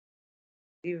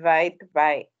divide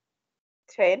by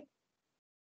 10,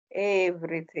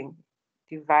 everything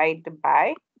divide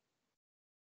by,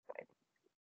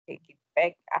 take it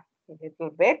back up a little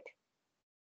bit,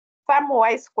 sum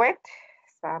y squared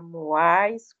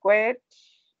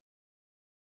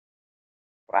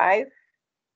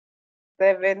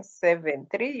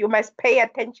 5773. You must pay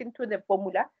attention to the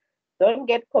formula. Don't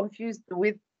get confused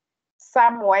with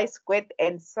sum y squared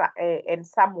and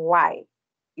sum y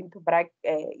into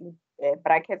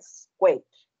brackets squared.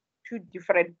 Two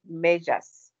different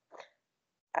measures.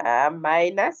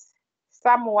 Minus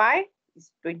sum y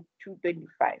is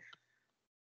 225.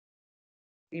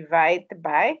 Divide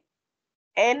by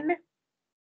n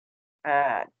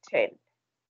 10.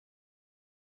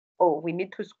 Oh, we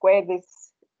need to square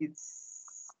this.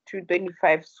 It's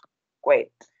 225 squared.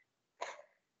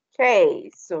 Okay,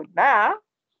 so now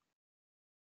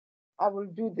I will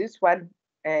do this one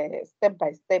step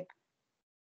by step.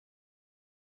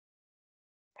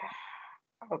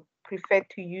 I prefer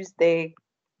to use this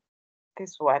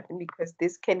one because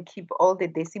this can keep all the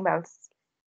decimals.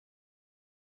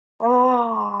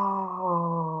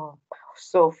 Oh,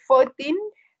 so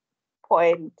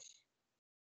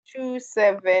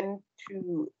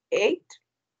 14.2728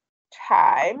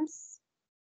 times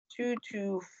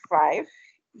 225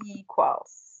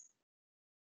 equals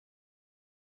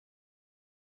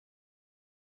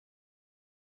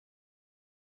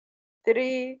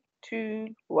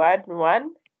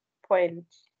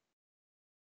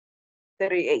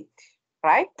 3211.38,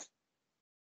 right?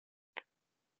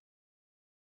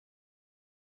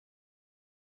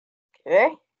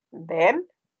 Okay, then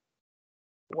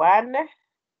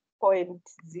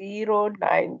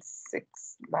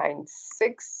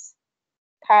 1.09696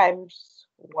 times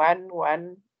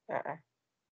 11.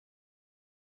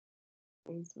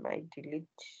 Where's my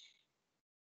delete?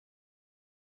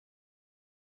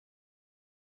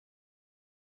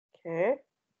 Okay,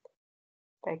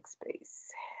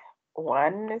 backspace.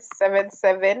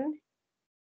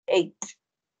 1778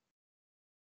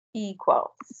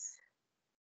 equals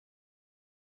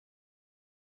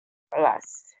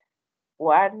plus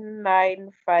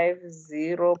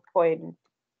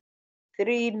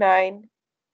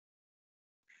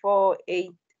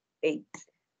 1950.39488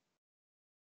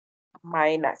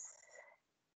 minus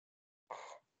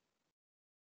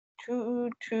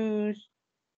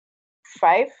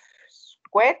 225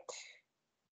 squared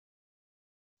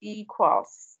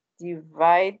equals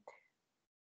divide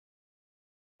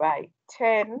by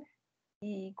 10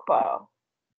 equal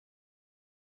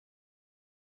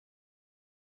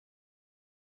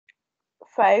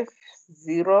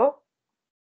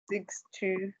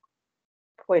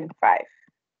 5062.5.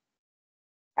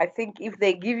 I think if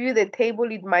they give you the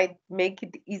table, it might make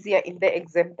it easier in the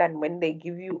exam than when they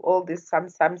give you all these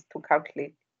sums to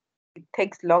calculate. It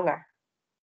takes longer,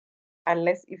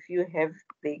 unless if you have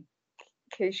the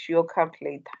Casio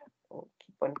calculator. I'll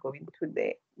keep on going to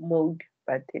the mode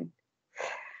button.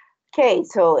 Okay,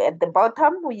 so at the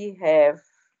bottom we have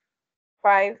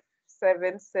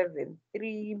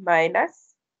 5773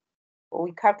 minus.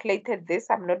 We calculated this.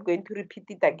 I'm not going to repeat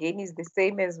it again. It's the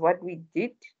same as what we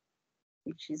did,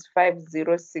 which is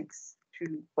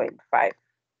 5062.5,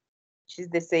 which is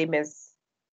the same as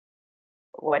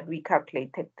what we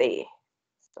calculated there.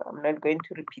 So I'm not going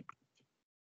to repeat it.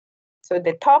 So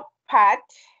the top part,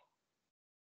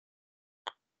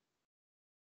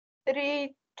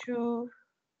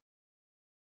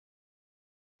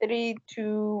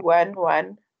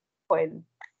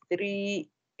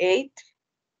 3211.38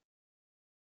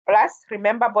 plus,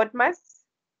 remember BODMAS,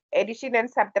 addition and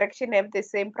subtraction have the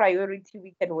same priority.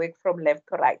 We can work from left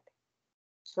to right.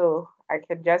 So I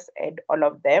can just add all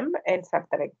of them and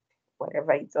subtract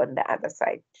whatever is on the other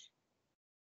side.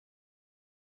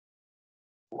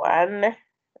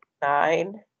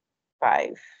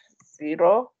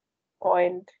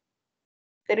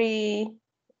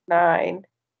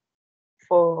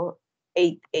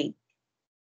 1950.39488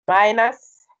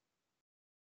 minus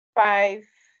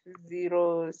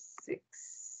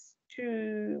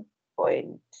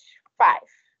 5062.5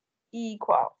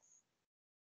 equals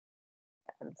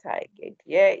answer I get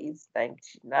here is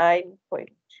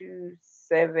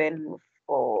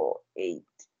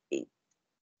 99.27488.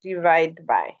 Divide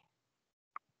by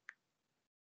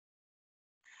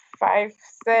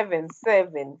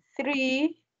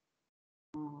 5773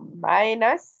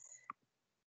 minus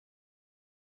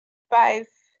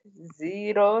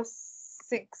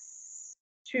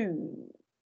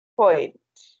 5062.5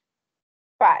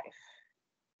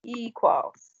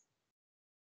 equals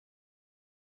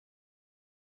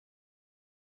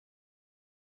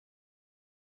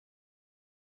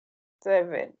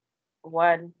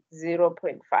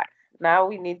 710.5. Now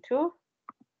we need to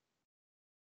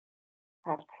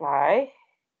apply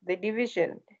the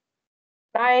division.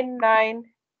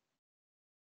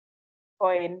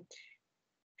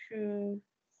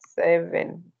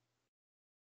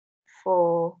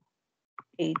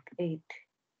 99.27488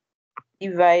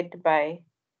 divide by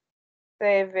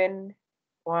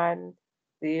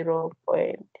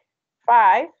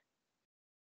 710.5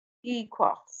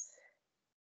 equals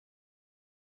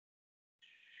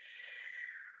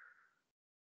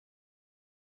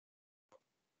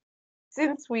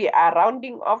 'Since we are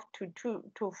rounding off to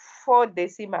 4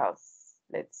 decimals,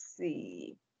 let's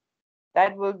see,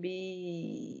 that will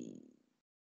be,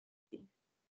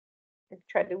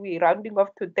 actually we're rounding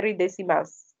off to 3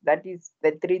 decimals. That is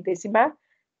the 3 decimal.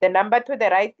 The number to the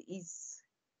right is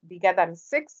bigger than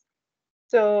 6,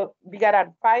 so bigger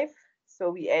than 5.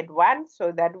 So we add 1,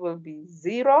 so that will be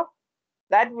 0.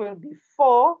 That will be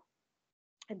 4,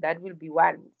 and that will be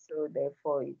 1. So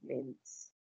therefore it means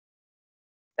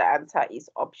the answer is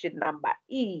option number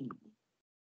E.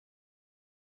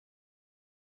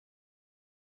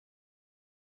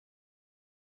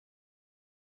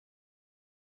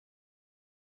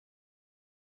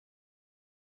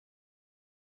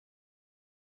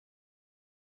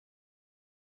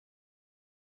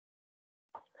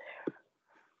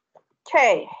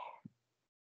 Okay.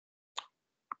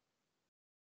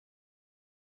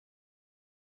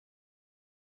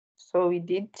 So we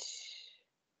did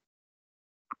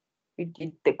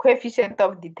the coefficient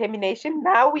of determination.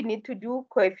 Now we need to do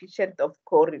coefficient of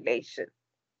correlation.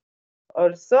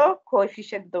 Also,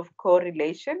 coefficient of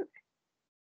correlation,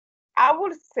 I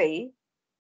would say,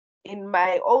 in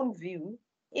my own view,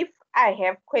 if I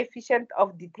have coefficient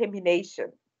of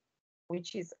determination,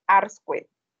 which is R squared,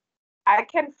 I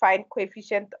can find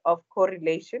coefficient of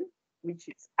correlation, which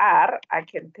is R. I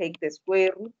can take the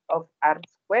square root of R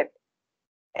squared,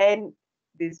 and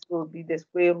this will be the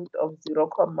square root of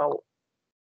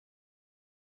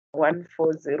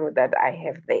 0.140 that I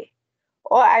have there.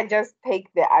 Or I just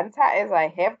take the answer as I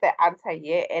have the answer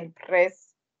here and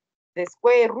press the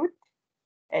square root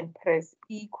and press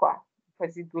equal,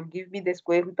 because it will give me the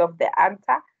square root of the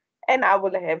answer, and I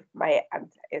will have my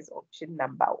answer as option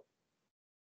number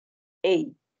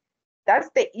A. That's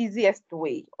the easiest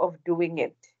way of doing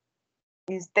it,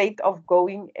 instead of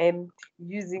going and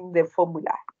using the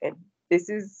formula. And this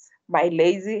is my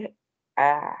lazy,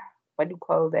 what do you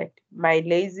call that? My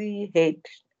lazy head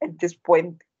at this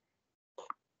point,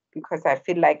 because I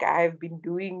feel like I have been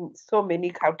doing so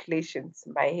many calculations.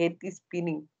 My head is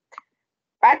spinning.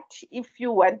 But if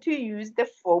you want to use the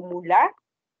formula,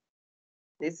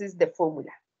 this is the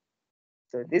formula.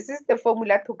 So this is the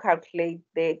formula to calculate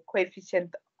the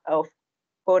coefficient of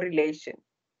correlation,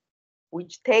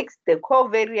 which takes the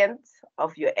covariance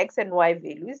of your X and Y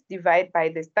values, divide by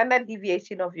the standard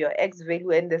deviation of your X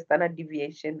value and the standard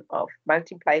deviation of,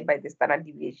 multiplied by the standard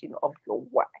deviation of your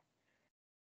Y.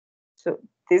 So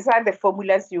these are the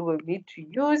formulas you will need to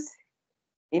use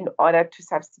in order to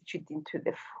substitute into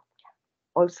the formula.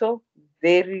 Also,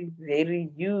 very,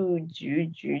 very huge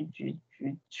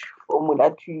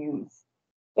formula to use.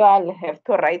 So I'll have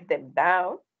to write them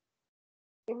down.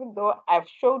 Even though I've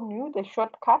shown you the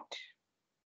shortcut,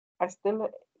 I still,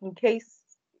 in case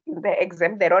in the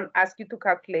exam they don't ask you to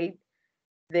calculate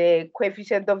the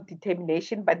coefficient of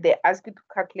determination, but they ask you to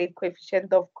calculate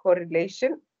coefficient of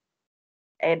correlation,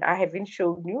 and I haven't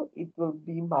shown you, it will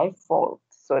be my fault.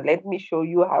 So let me show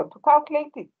you how to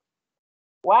calculate it.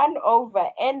 1 over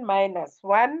n minus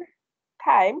 1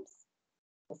 times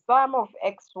the sum of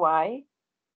xy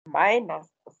minus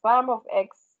the sum of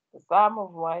x, the sum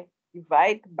of y,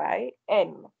 divide by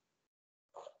n.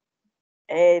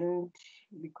 And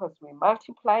because we're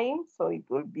multiplying, so it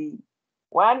will be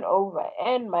 1 over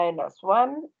n minus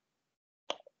 1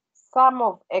 sum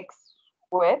of x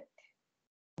squared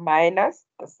minus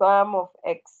the sum of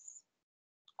x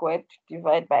squared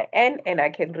divided by n, and I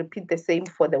can repeat the same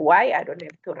for the y. I don't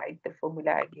have to write the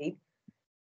formula again.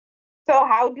 So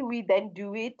how do we then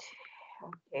do it?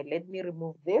 Okay, let me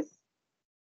remove this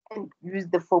and use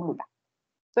the formula.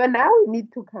 So now we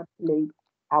need to calculate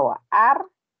our R,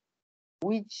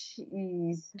 which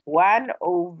is 1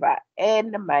 over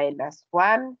n minus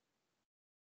 1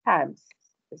 times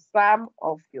the sum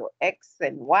of your x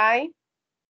and y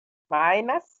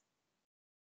minus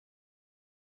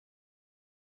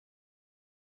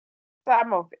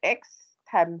sum of x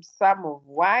times sum of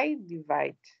y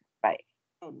divided by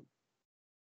n.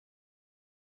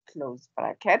 Close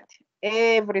bracket.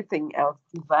 Everything else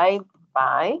divided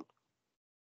by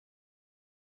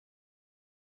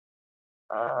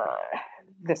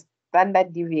the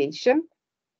standard deviation,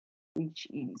 which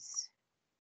is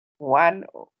 1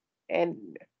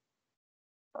 and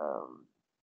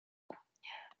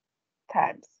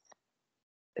times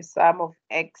the sum of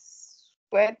x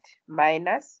squared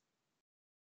minus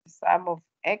the sum of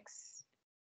x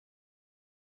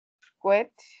squared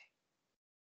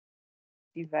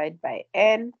divided by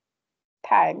n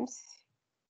times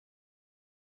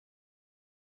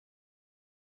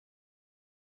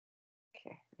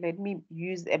let me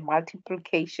use a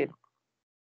multiplication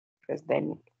because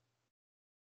then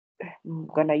I'm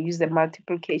gonna use the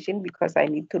multiplication because I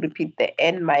need to repeat the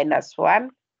n minus 1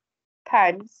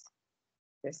 times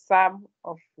the sum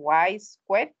of y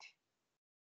squared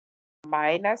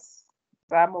minus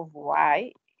sum of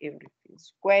y, everything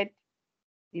squared,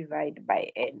 divided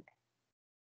by n.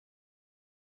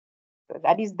 So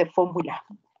that is the formula.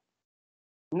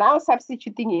 Now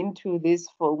substituting into this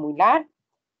formula,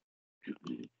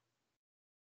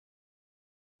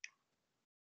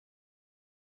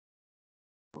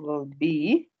 will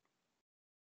be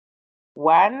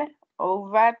 1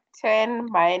 over 10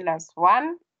 minus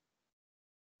 1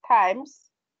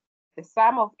 times the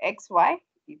sum of xy,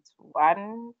 it's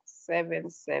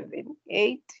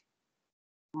 1778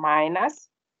 minus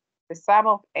the sum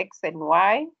of x and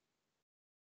y,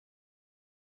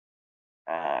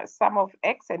 sum of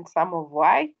x and sum of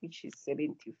y, which is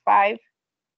 75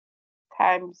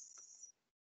 times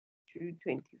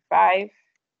 225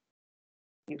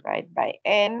 divided by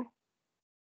n.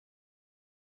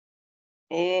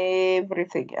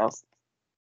 Everything else,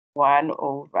 1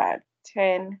 over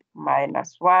 10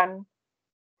 minus 1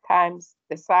 times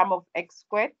the sum of x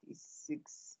squared is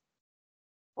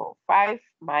 645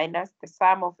 minus the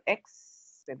sum of x,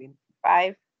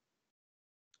 75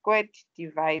 squared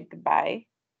divided by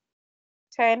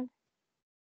 10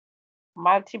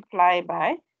 multiply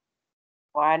by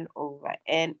 1 over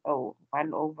n,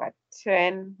 1 over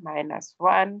 10 minus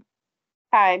 1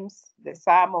 times the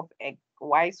sum of x,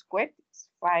 y squared is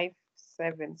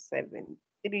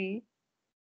 5773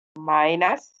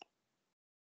 minus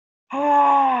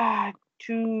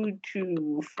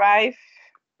 225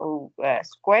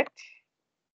 squared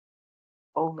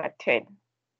over 10.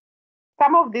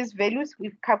 Some of these values,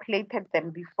 we've calculated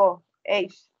them before.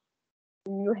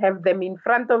 You have them in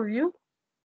front of you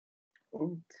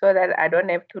so that I don't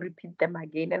have to repeat them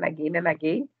again and again and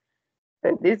again.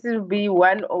 So this will be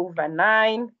 1 over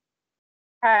 9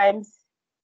 times,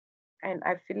 and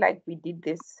I feel like we did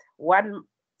this,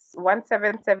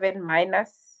 177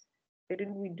 minus,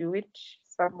 didn't we do it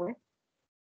somewhere?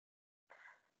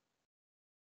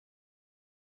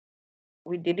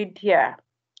 We did it here.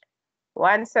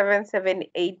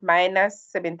 1778 minus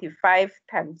 75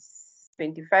 times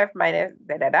 25 minus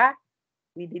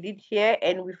we did it here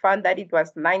and we found that it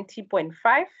was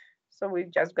 90.5. So we're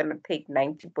just gonna take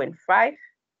 90.5.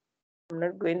 I'm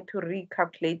not going to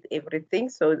recalculate everything.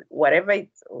 So whatever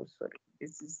it's, oh sorry,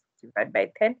 this is divided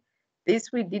by 10.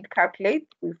 This we did calculate,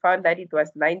 we found that it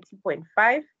was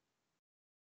 90.5.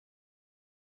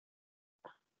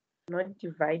 Not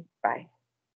divide by,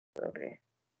 sorry.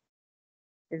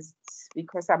 It's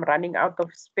because I'm running out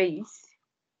of space.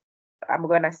 I'm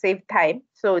gonna save time.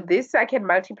 So this I can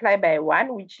multiply by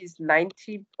 1, which is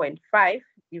 90.5,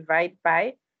 divide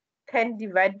by 10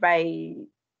 divided by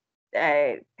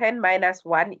 10 minus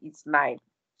 1 is 9.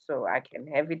 So I can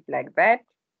have it like that.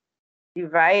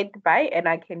 Divide by, and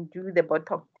I can do the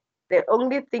bottom. The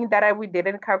only thing that we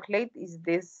didn't calculate is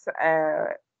this,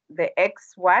 the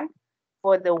x1.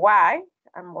 For the y,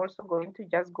 I'm also going to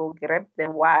just go grab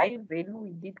the y value.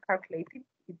 We did calculate it.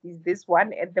 It is this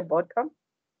one at the bottom,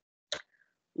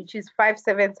 which is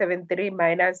 5773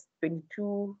 minus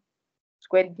 22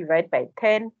 squared divided by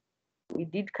 10. We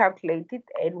did calculate it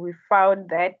and we found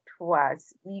that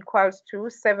was equals to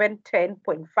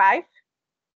 710.5.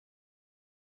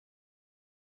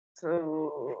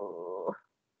 So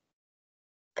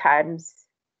times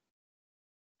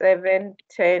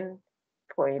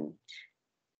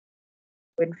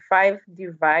 710.5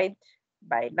 divide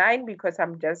by 9, because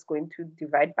I'm just going to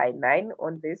divide by 9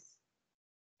 on this.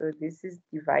 So this is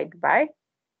divide by,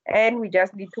 and we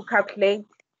just need to calculate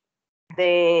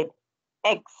the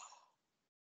x.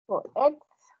 So x,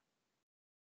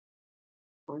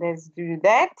 let's do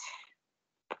that.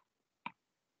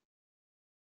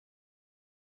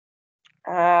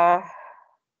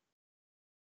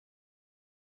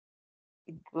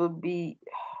 It will be,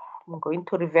 I'm going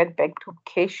to revert back to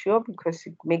Casio because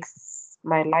it makes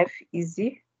my life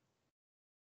easy.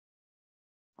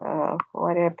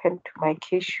 What happened to my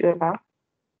Casio now?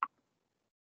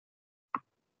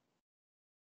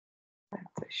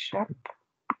 That's a sharp.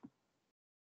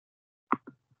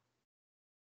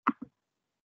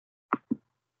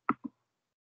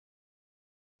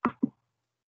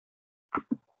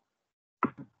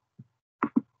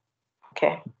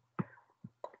 Okay,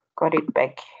 got it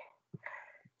back.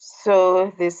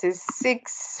 So this is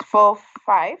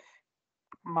 645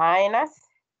 minus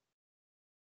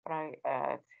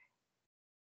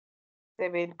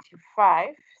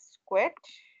 75 squared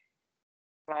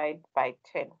divided by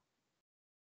 10.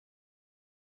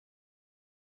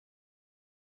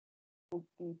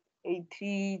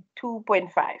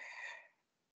 82.5.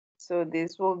 So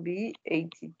this will be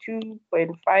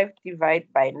 82.5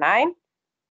 divided by 9.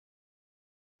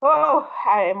 Oh,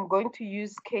 I am going to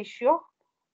use Casio.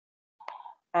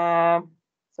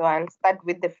 So I'll start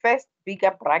with the first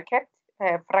bigger bracket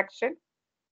fraction.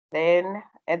 Then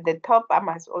at the top, I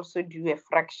must also do a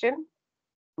fraction,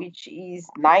 which is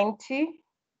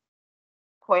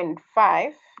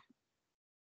 90.5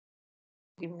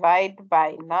 divided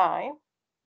by 9.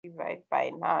 Divide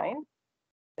by 9.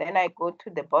 Then I go to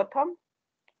the bottom.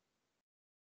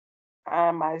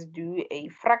 I must do a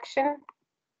fraction,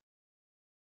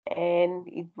 and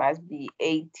it must be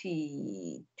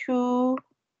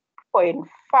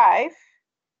 82.5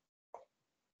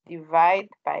 divided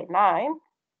by 9.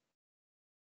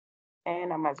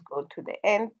 And I must go to the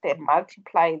end and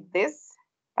multiply this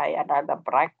by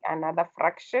another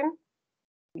fraction,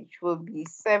 which will be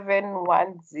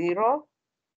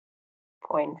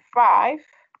 710.5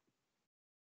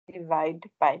 divided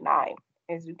by 9.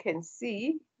 As you can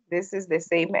see, this is the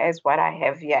same as what I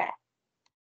have here.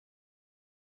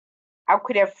 I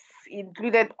could have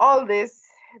included all this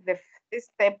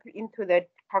step into the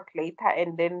calculator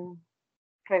and then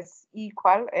press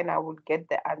equal, and I will get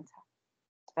the answer.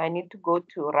 So I need to go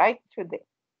to right to the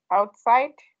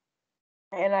outside,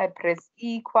 and I press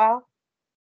equal,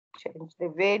 change the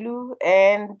value,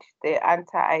 and the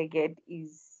answer I get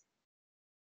is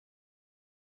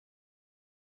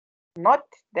not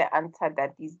the answer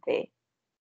that is there.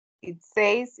 It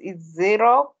says it's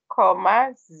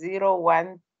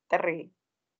 0,013.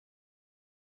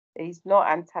 There is no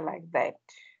answer like that.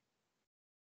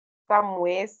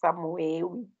 Somewhere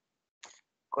we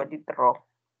got it wrong.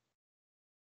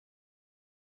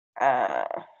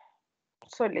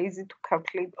 So lazy to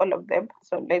calculate all of them.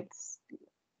 So let's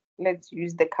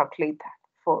use the calculator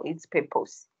for its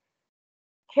purpose.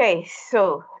 Okay,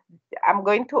 so I'm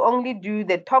going to only do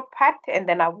the top part, and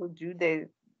then I will do the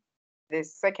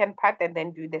second part, and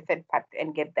then do the third part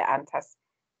and get the answers.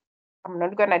 I'm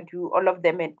not gonna do all of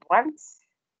them at once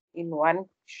in one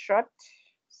shot.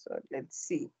 So let's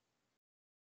see.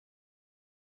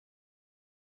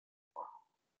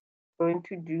 Going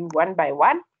to do one by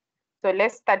one. So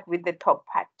let's start with the top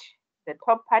part. The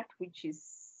top part, which is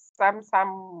some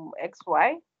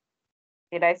xy.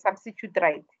 Did I substitute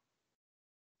right?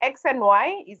 X and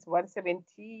y is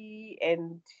 170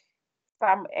 and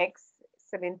some x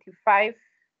 75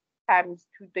 times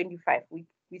 225. We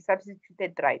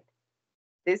substituted right.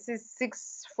 This is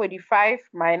 645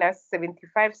 minus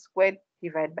 75 squared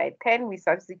divided by 10. We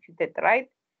substituted right.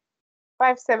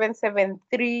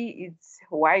 5773 is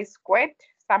y squared,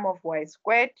 sum of y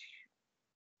squared,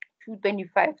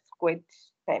 225 squared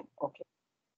 10. Okay.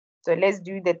 So let's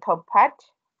do the top part.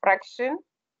 Fraction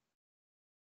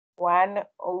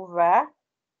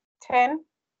 1/10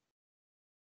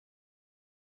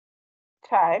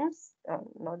 times,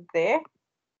 not there,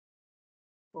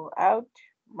 go out,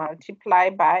 multiply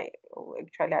by,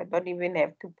 actually I don't even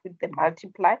have to put the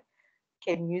multiply,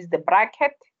 can use the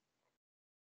bracket,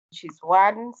 which is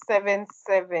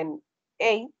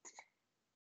 1778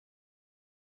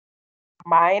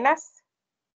 minus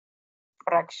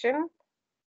fraction,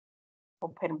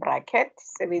 open bracket,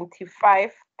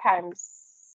 75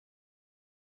 times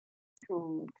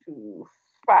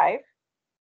 225,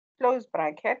 close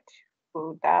bracket,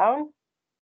 go down,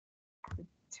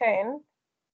 10,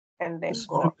 and then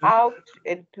go out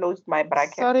and close my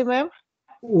bracket. Sorry, ma'am.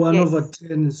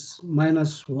 1/10 is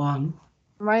 -1.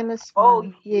 -1. Oh,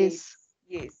 Yes.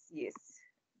 Yes.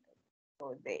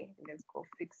 So there, let's go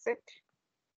fix it.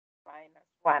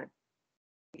 -1.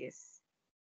 Yes.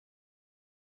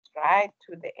 right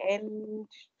to the end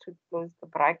to close the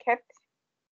bracket.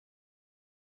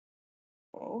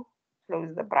 Okay.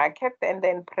 Close the bracket and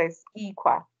then press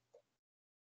equal.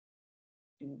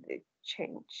 Do the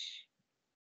change.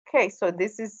 Okay, so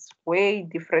this is way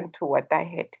different to what I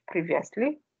had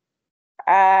previously.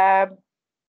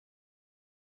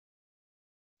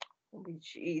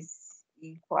 Which is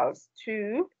equals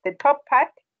to, the top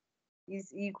part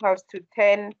is equals to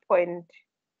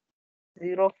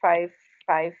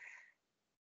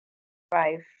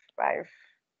 10.0555.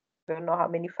 Don't know how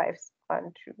many fives.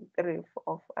 1, 2, 3,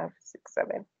 4, 5, 6,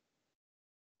 7.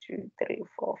 2, 3,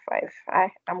 4,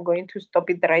 5. I'm going to stop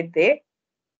it right there.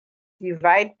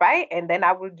 Divide by, and then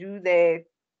I will do the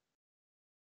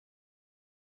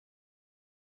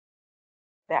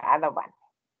other one.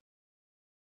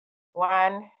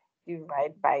 1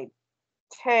 divided by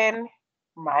 10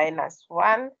 minus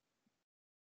 1.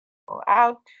 Go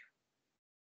out.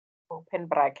 Open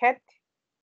bracket.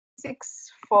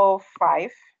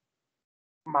 645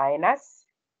 minus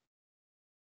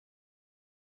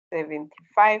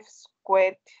 75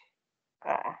 squared.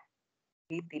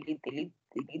 Delete.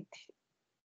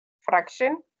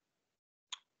 Fraction.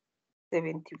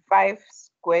 75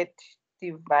 squared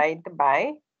divided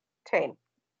by 10.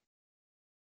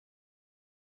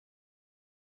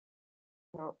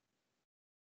 No.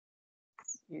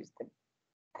 Let's use the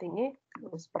thingy,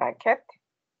 close bracket,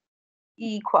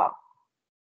 equal.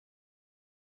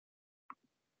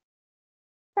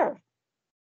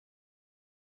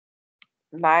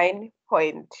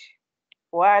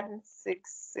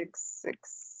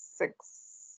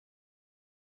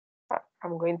 9.1666.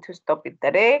 I'm going to stop it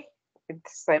there with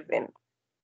 7.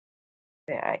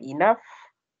 They are enough.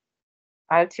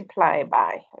 Multiply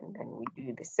by, and then we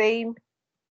do the same.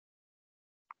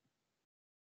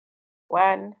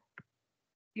 1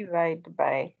 divided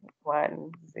by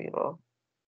 1, 0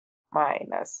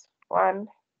 minus 1.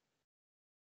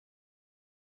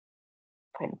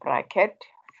 Open bracket.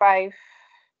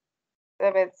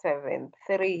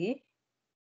 5773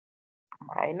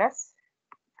 minus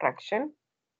fraction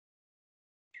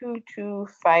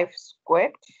 225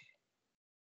 squared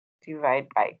divided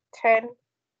by 10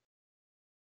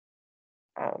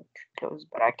 and close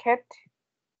bracket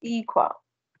equal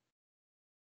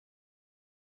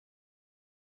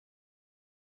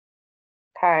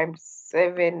times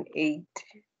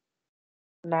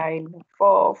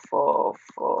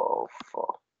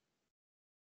 7894444.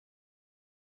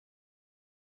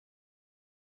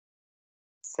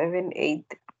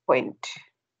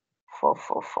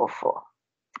 78.4444.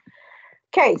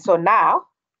 Okay, so now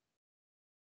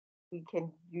we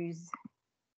can use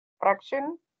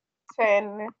fraction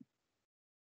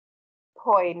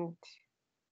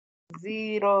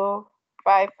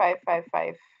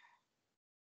 10.05555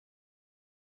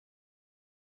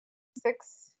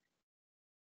 6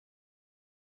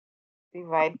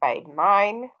 divided by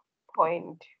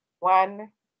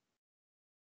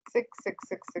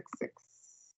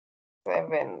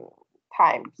 9.1666667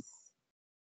 times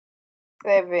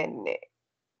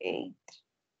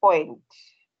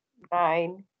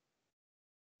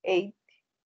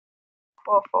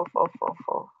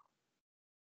 78.98444444.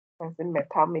 Doesn't matter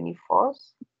how many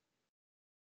fours,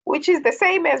 which is the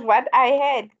same as what I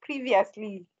had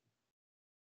previously,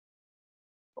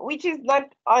 which is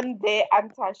not on the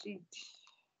answer sheet.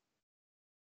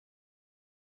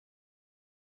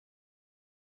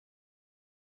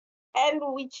 And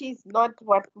which is not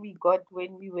what we got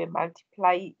when we were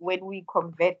when we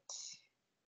convert.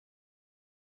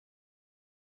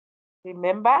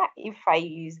 Remember, if I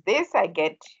use this, I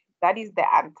get, that is the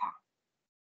answer.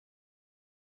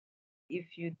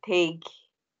 If you take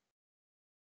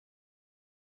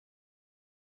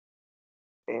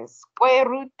the square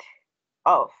root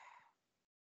of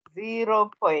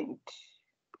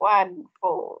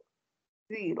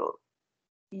 0.140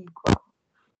 equal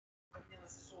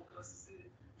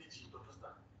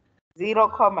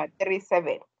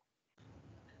 0.37.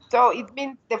 So it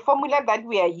means the formula that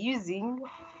we are using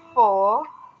for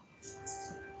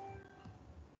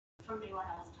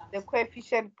the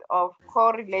coefficient of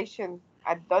correlation,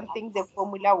 I don't think the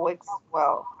formula works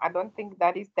well. I don't think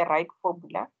that is the right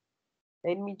formula.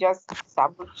 Let me just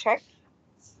double check.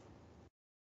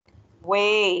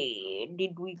 Where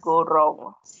did we go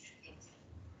wrong?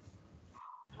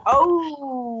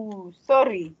 Oh,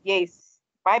 sorry. Yes,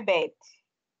 my bad.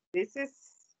 This is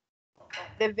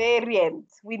the variant.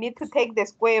 We need to take the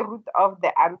square root of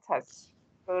the answers.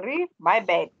 Sorry, my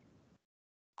bad.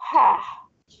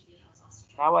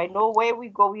 Now I know where we're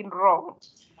going wrong.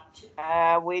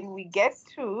 When we get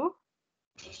to,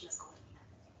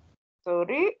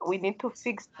 sorry, we need to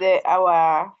fix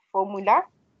our formula.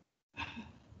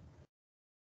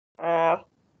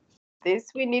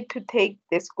 This we need to take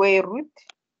the square root,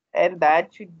 and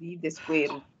that should be the square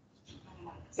root.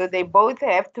 So they both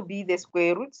have to be the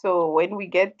square root. So when we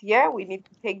get here, we need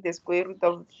to take the square root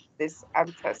of these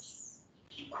answers.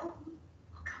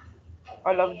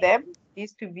 All of them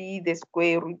needs to be the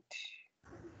square root.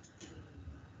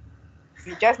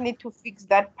 You just need to fix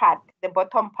that part, the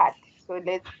bottom part. So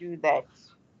let's do that.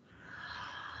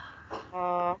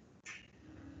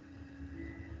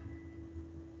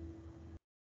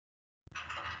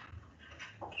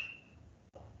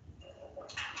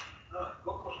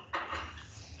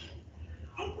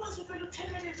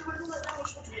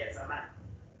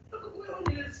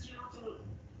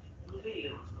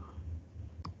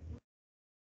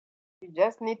 You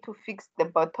just need to fix the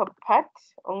bottom part,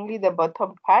 only the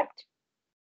bottom part,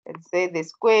 and say the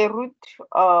square root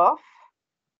of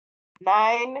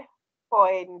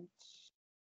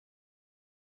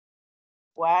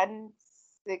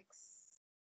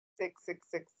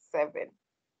 9.166667.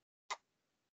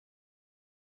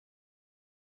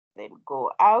 Then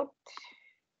go out,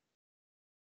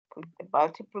 put the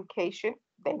multiplication,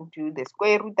 then do the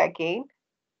square root again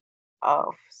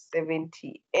of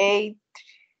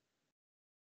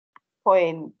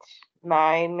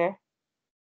 78.94.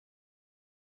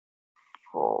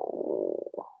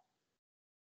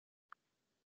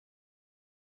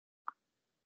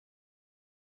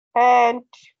 And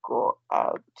go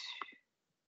out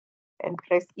and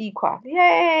press equal.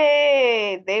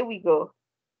 Yay! There we go.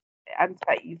 The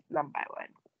answer is number 1.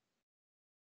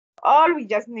 All we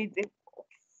just need is,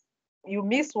 you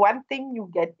miss one thing, you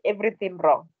get everything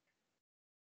wrong.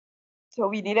 So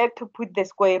we needed to put the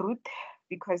square root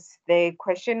because the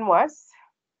question was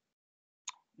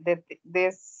that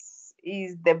this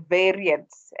is the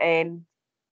variance, and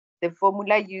the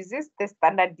formula uses the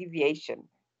standard deviation.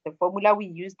 The formula we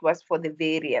used was for the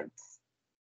variance.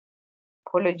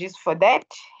 Apologies for that.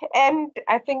 And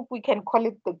I think we can call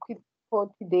it the quiz for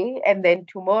today. And then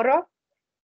tomorrow,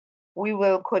 we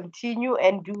will continue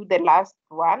and do the last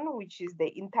one, which is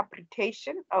the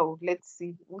interpretation. Oh, let's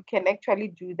see. We can actually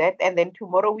do that. And then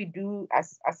tomorrow we do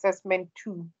assessment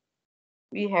 2.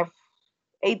 We have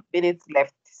 8 minutes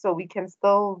left, so we can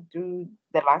still do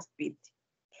the last bit.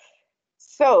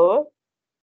 So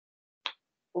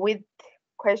with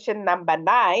question number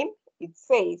 9, it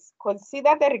says,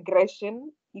 consider the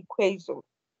regression equation.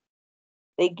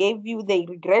 They gave you the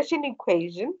regression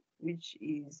equation, which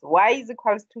is y is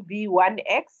equals to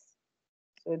b1x.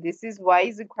 So this is y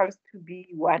is equals to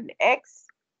b1x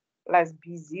plus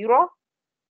b0.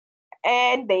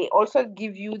 And they also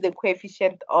give you the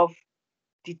coefficient of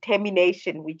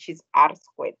determination, which is r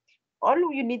squared.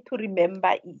 All you need to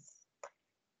remember is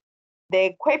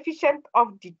the coefficient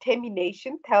of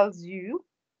determination tells you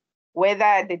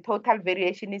whether the total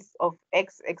variation is of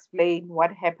x, explain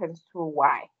what happens to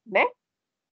y. Ne?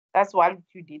 That's what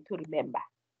you need to remember.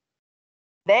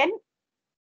 Then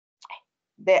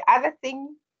the other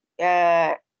thing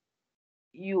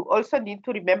you also need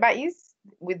to remember is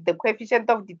with the coefficient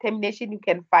of determination, you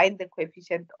can find the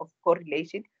coefficient of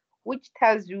correlation, which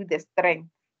tells you the strength.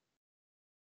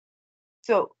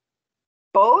 So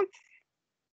both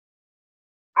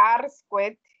r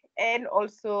squared and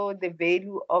also the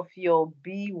value of your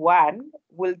B1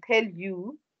 will tell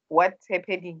you what's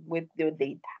happening with your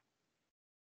data.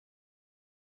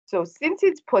 So since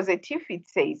it's positive, it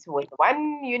says when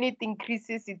 1 unit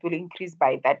increases, it will increase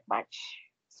by that much.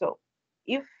 So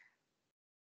if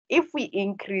we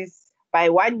increase by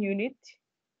 1 unit,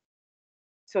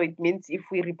 so it means if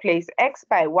we replace x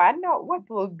by 1, what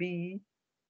will be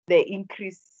the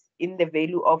increase in the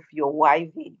value of your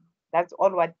y value? That's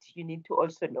all what you need to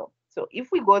also know. So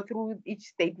if we go through each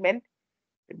statement,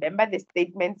 remember the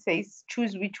statement says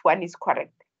choose which one is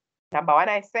correct. Number 1,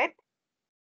 I said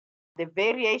the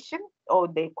variation or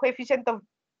the coefficient of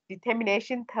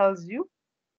determination tells you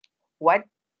what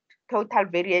total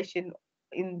variation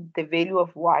in the value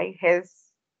of y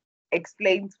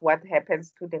explains what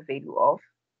happens to the value of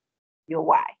your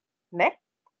y. Ne?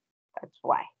 That's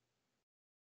y.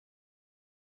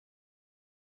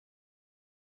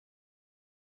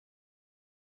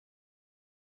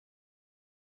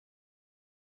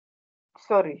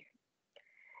 Sorry.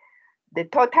 The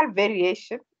total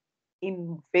variation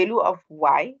in value of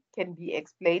y can be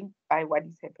explained by what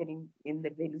is happening in the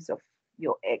values of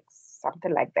your x,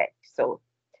 something like that. So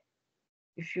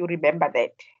if you remember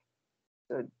that.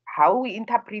 So how we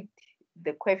interpret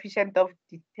the coefficient of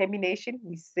determination,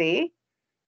 we say,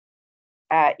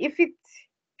 if it's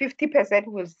 50%,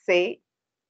 we'll say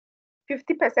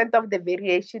 50% of the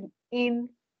variation in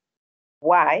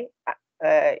y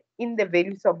in the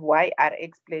values of y are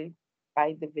explained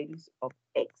by the values of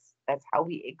x. That's how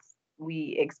we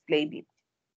explain it.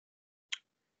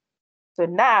 So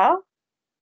now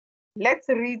let's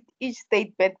read each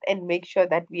statement and make sure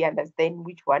that we understand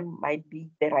which one might be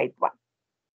the right one.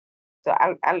 So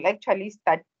I'll actually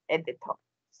start at the top.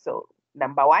 So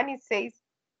number one, it says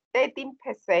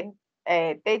 13%,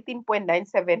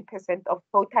 13.97% of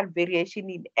total variation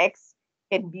in X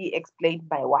can be explained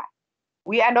by Y.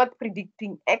 We are not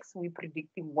predicting X, we're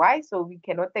predicting Y, so we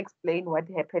cannot explain what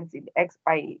happens in X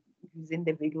by using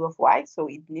the value of Y, so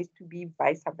it needs to be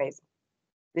vice versa.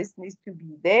 This needs to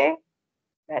be there,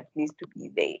 that needs to be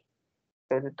there.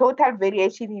 So the total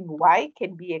variation in Y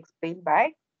can be explained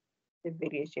by the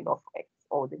variation of X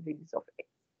or the values of X.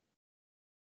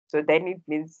 So then it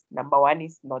means number one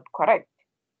is not correct.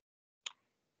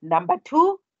 Number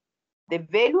two, the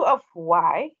value of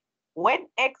Y when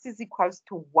X is equals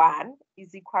to 1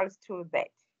 is equals to that.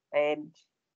 And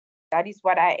that is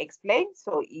what I explained.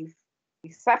 So if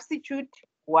we substitute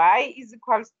Y is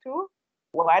equals to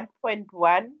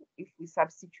 1.1, if we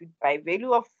substitute by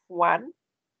value of 1,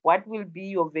 what will be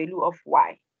your value of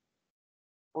Y?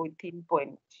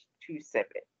 14.27.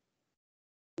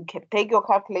 You can take your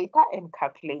calculator and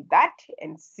calculate that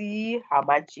and see how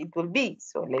much it will be.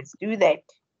 So let's do that.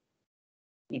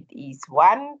 It is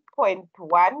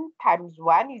 1.1 times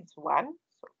 1 is 1.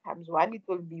 So times 1, it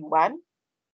will be 1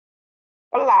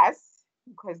 plus,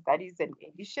 because that is an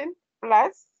addition,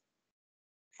 plus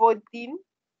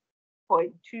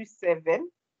 14.27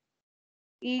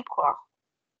 equal,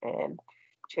 and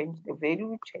change the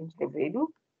value,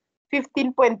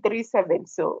 15.37.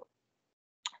 So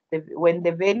when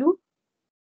the value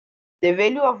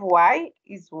of Y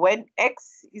is when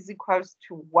X is equals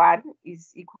to 1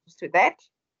 is equals to that.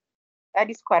 That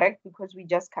is correct because we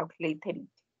just calculated it.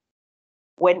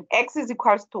 When X is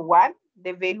equals to 1,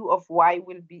 the value of Y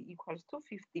will be equals to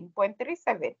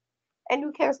 15.37. And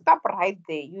you can stop right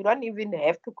there. You don't even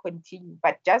have to continue,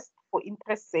 but just for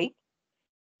interest's sake,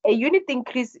 a unit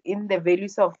increase in the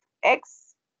values of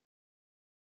X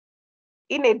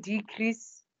in a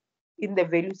decrease in the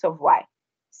values of Y.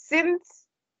 Since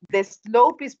the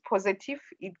slope is positive,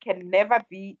 it can never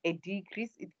be a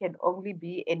decrease, it can only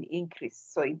be an increase.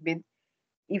 So it means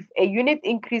if a unit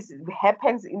increase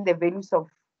happens in the values of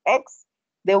X,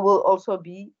 there will also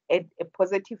be a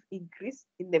positive increase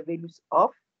in the values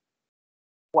of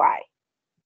Y.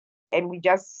 And we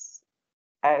just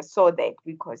saw that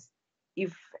because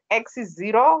if X is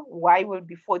 0, Y will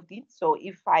be 14. So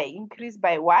if I increase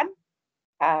by 1,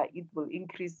 it will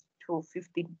increase to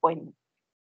 15.37.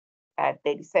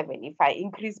 If I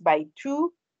increase by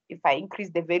 2, if I increase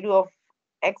the value of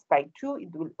X by 2,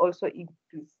 it will also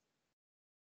increase.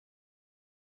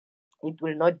 It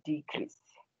will not decrease.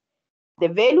 The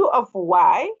value of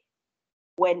Y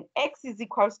when X is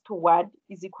equals to 1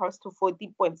 is equals to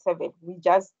 14.7. We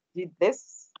just did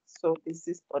this, so this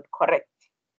is not correct.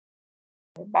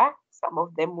 Remember, some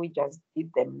of them we just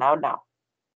did them now.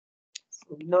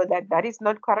 So we know that that is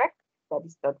not correct. That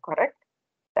is not correct.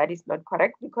 That is not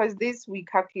correct because this we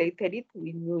calculated it.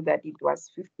 We knew that it was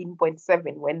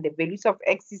 15.7. When the values of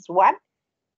X is 1, it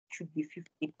should be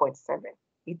 15.7.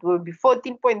 It will be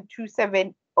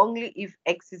 14.27 only if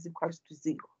X is equals to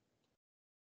 0.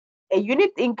 A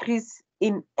unit increase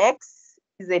in X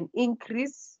is an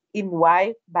increase in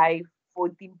Y by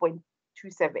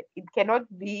 14.27. It cannot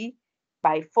be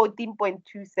by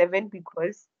 14.27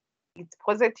 because it's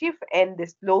positive and the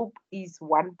slope is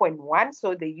 1.1.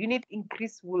 So the unit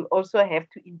increase will also have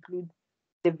to include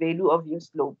the value of your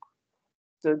slope.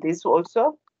 So this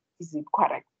also is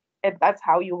incorrect. And that's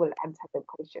how you will answer the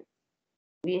question.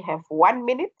 We have 1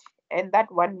 minute, and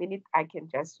that 1 minute I can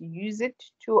just use it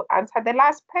to answer the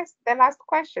last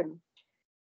question.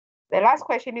 The last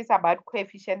question is about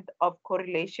coefficient of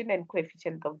correlation and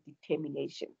coefficient of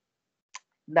determination.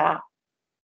 Now,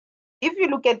 if you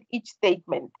look at each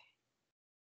statement,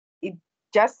 it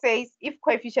just says if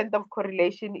coefficient of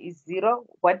correlation is 0,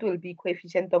 what will be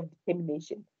coefficient of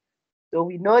determination? So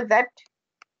we know that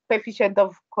coefficient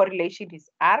of correlation is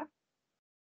R,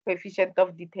 coefficient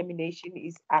of determination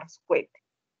is R squared.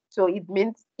 So it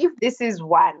means if this is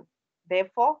 1,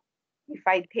 therefore, if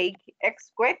I take X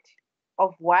squared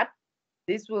of 1,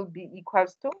 this will be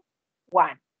equals to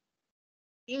 1.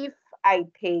 If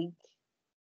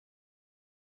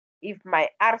my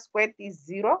R squared is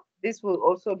 0, this will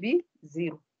also be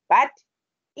 0. But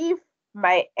if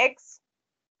my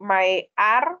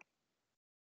R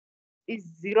is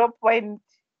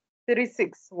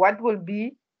 0.36, what will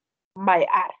be my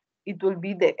R? It will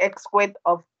be the X squared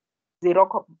of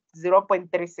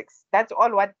 0.36. That's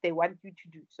all what they want you to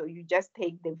do. So you just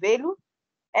take the value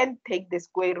and take the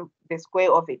square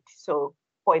of it. So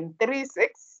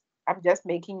 0.36, I'm just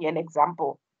making an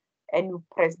example. And you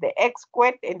press the x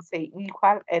squared and say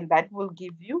equal, and that will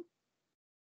give you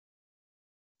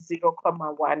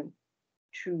 0.1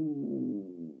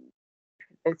 to,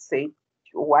 let's say,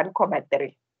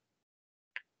 1.3.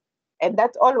 And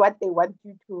that's all what they want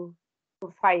you to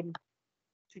find,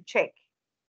 to check.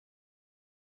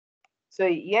 So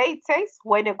here it says,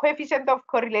 when a coefficient of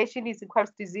correlation is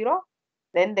equals to 0,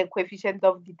 then the coefficient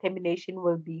of determination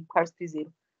will be equals to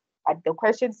 0. But the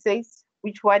question says,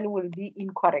 which one will be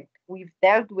incorrect? We've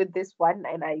dealt with this one,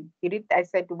 and I did it. I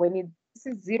said, when this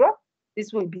is 0,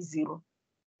 this will be 0.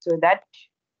 So that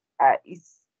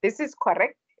this is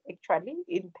correct, actually,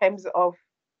 in terms of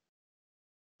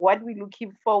what we're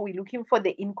looking for. We're looking for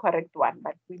the incorrect one,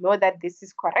 but we know that this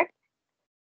is correct.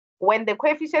 When the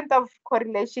coefficient of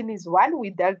correlation is 1, we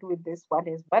dealt with this one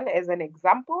as well as an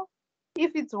example.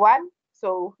 If it's 1,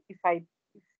 so if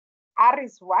R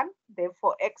is 1,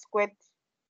 therefore x squared,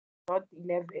 not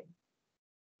 11.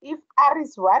 If R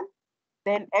is 1,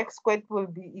 then x squared will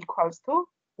be equals to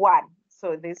 1.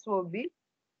 So this will be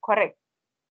correct.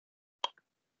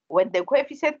 When the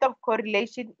coefficient of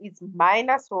correlation is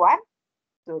minus 1,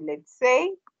 so let's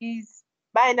say is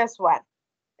minus 1,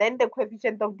 then the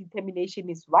coefficient of determination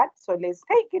is 1. So let's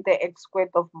take the x squared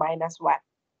of minus 1.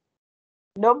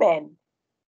 No, man.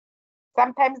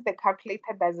 Sometimes the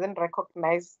calculator doesn't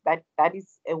recognize that that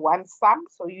is a 1 sum.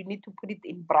 So you need to put it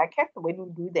in bracket when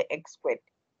you do the x squared.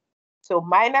 So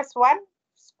minus 1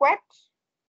 squared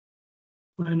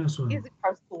Minus 1 is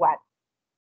equals to 1.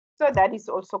 So that is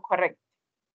also correct.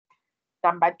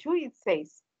 Number 2, it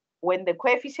says, when the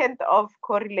coefficient of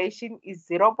correlation is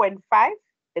 0.5,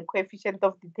 the coefficient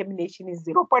of determination is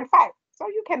 0.5. So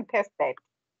you can test that.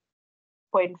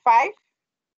 0.5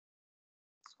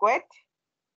 squared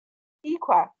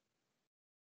equal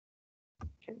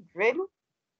value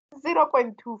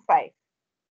 0.25.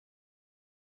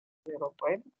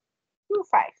 0.25.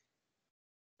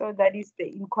 So that is the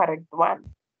incorrect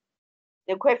one.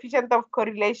 The coefficient of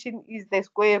correlation is the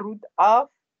square root of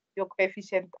your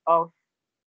coefficient of.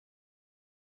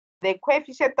 The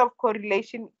coefficient of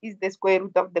correlation is the square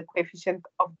root of the coefficient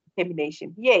of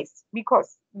determination. Yes,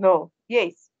 because, no,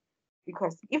 yes.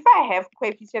 Because if I have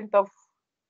coefficient of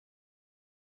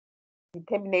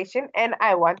determination and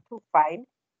I want to find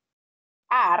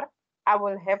R, I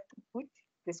will have to put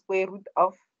the square root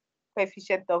of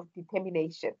coefficient of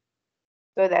determination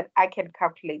so that I can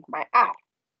calculate my R.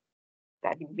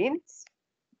 That means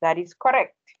that is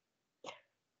correct.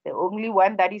 The only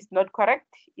one that is not correct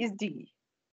is D.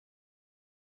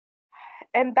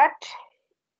 And that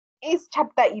is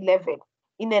chapter 11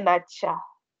 in a nutshell.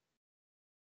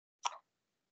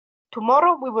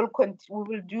 Tomorrow we will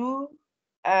do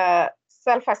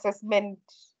self-assessment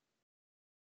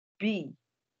B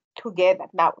together.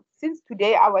 Now, since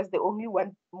today I was the only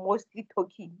one mostly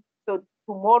talking, so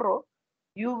tomorrow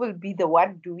you will be the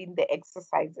one doing the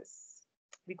exercises,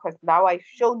 because now I've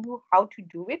shown you how to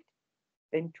do it.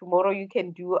 Then tomorrow you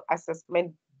can do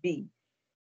assessment B.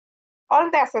 All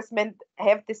the assessment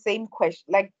have the same question,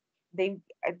 like they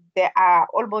are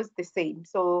almost the same.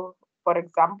 So for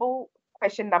example,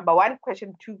 question number 1,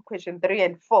 question 2, question 3,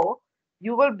 and 4,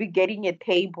 you will be getting a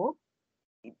table.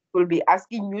 It will be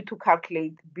asking you to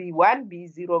calculate B1,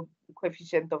 B0,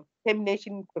 coefficient of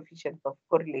determination, coefficient of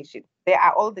correlation. They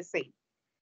are all the same.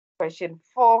 Question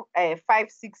 4,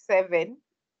 5, 6, 7,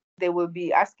 they will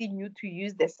be asking you to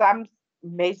use the sum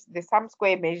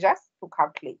square measures to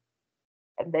calculate.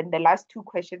 And then the last 2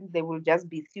 questions, they will just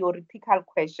be theoretical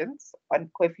questions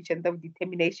on coefficient of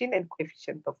determination and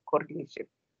coefficient of correlation.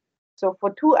 So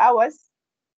for 2 hours,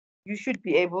 you should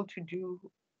be able to do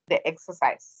the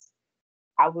exercise.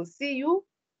 I will see you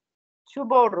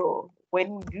tomorrow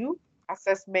when we do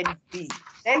assessment B.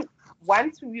 Then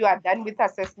once you are done with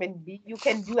assessment B, you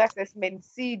can do assessment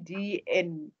C, D,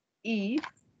 and E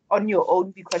on your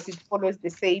own because it follows the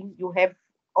same. You have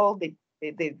all the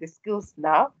skills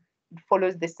now. It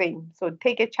follows the same. So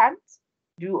take a chance,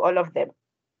 do all of them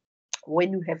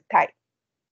when you have time.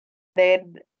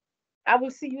 Then I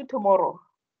will see you tomorrow.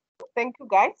 Thank you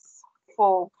guys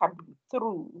for coming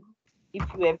through. If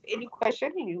you have any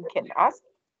question, you can ask.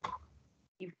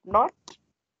 If not,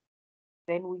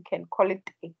 then we can call it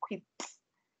a quit.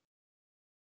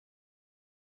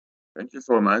 Thank you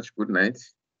so much. Good night.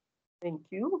 Thank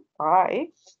you. Bye.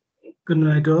 Good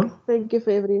night, all. Thank you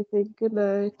for everything. Good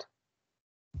night.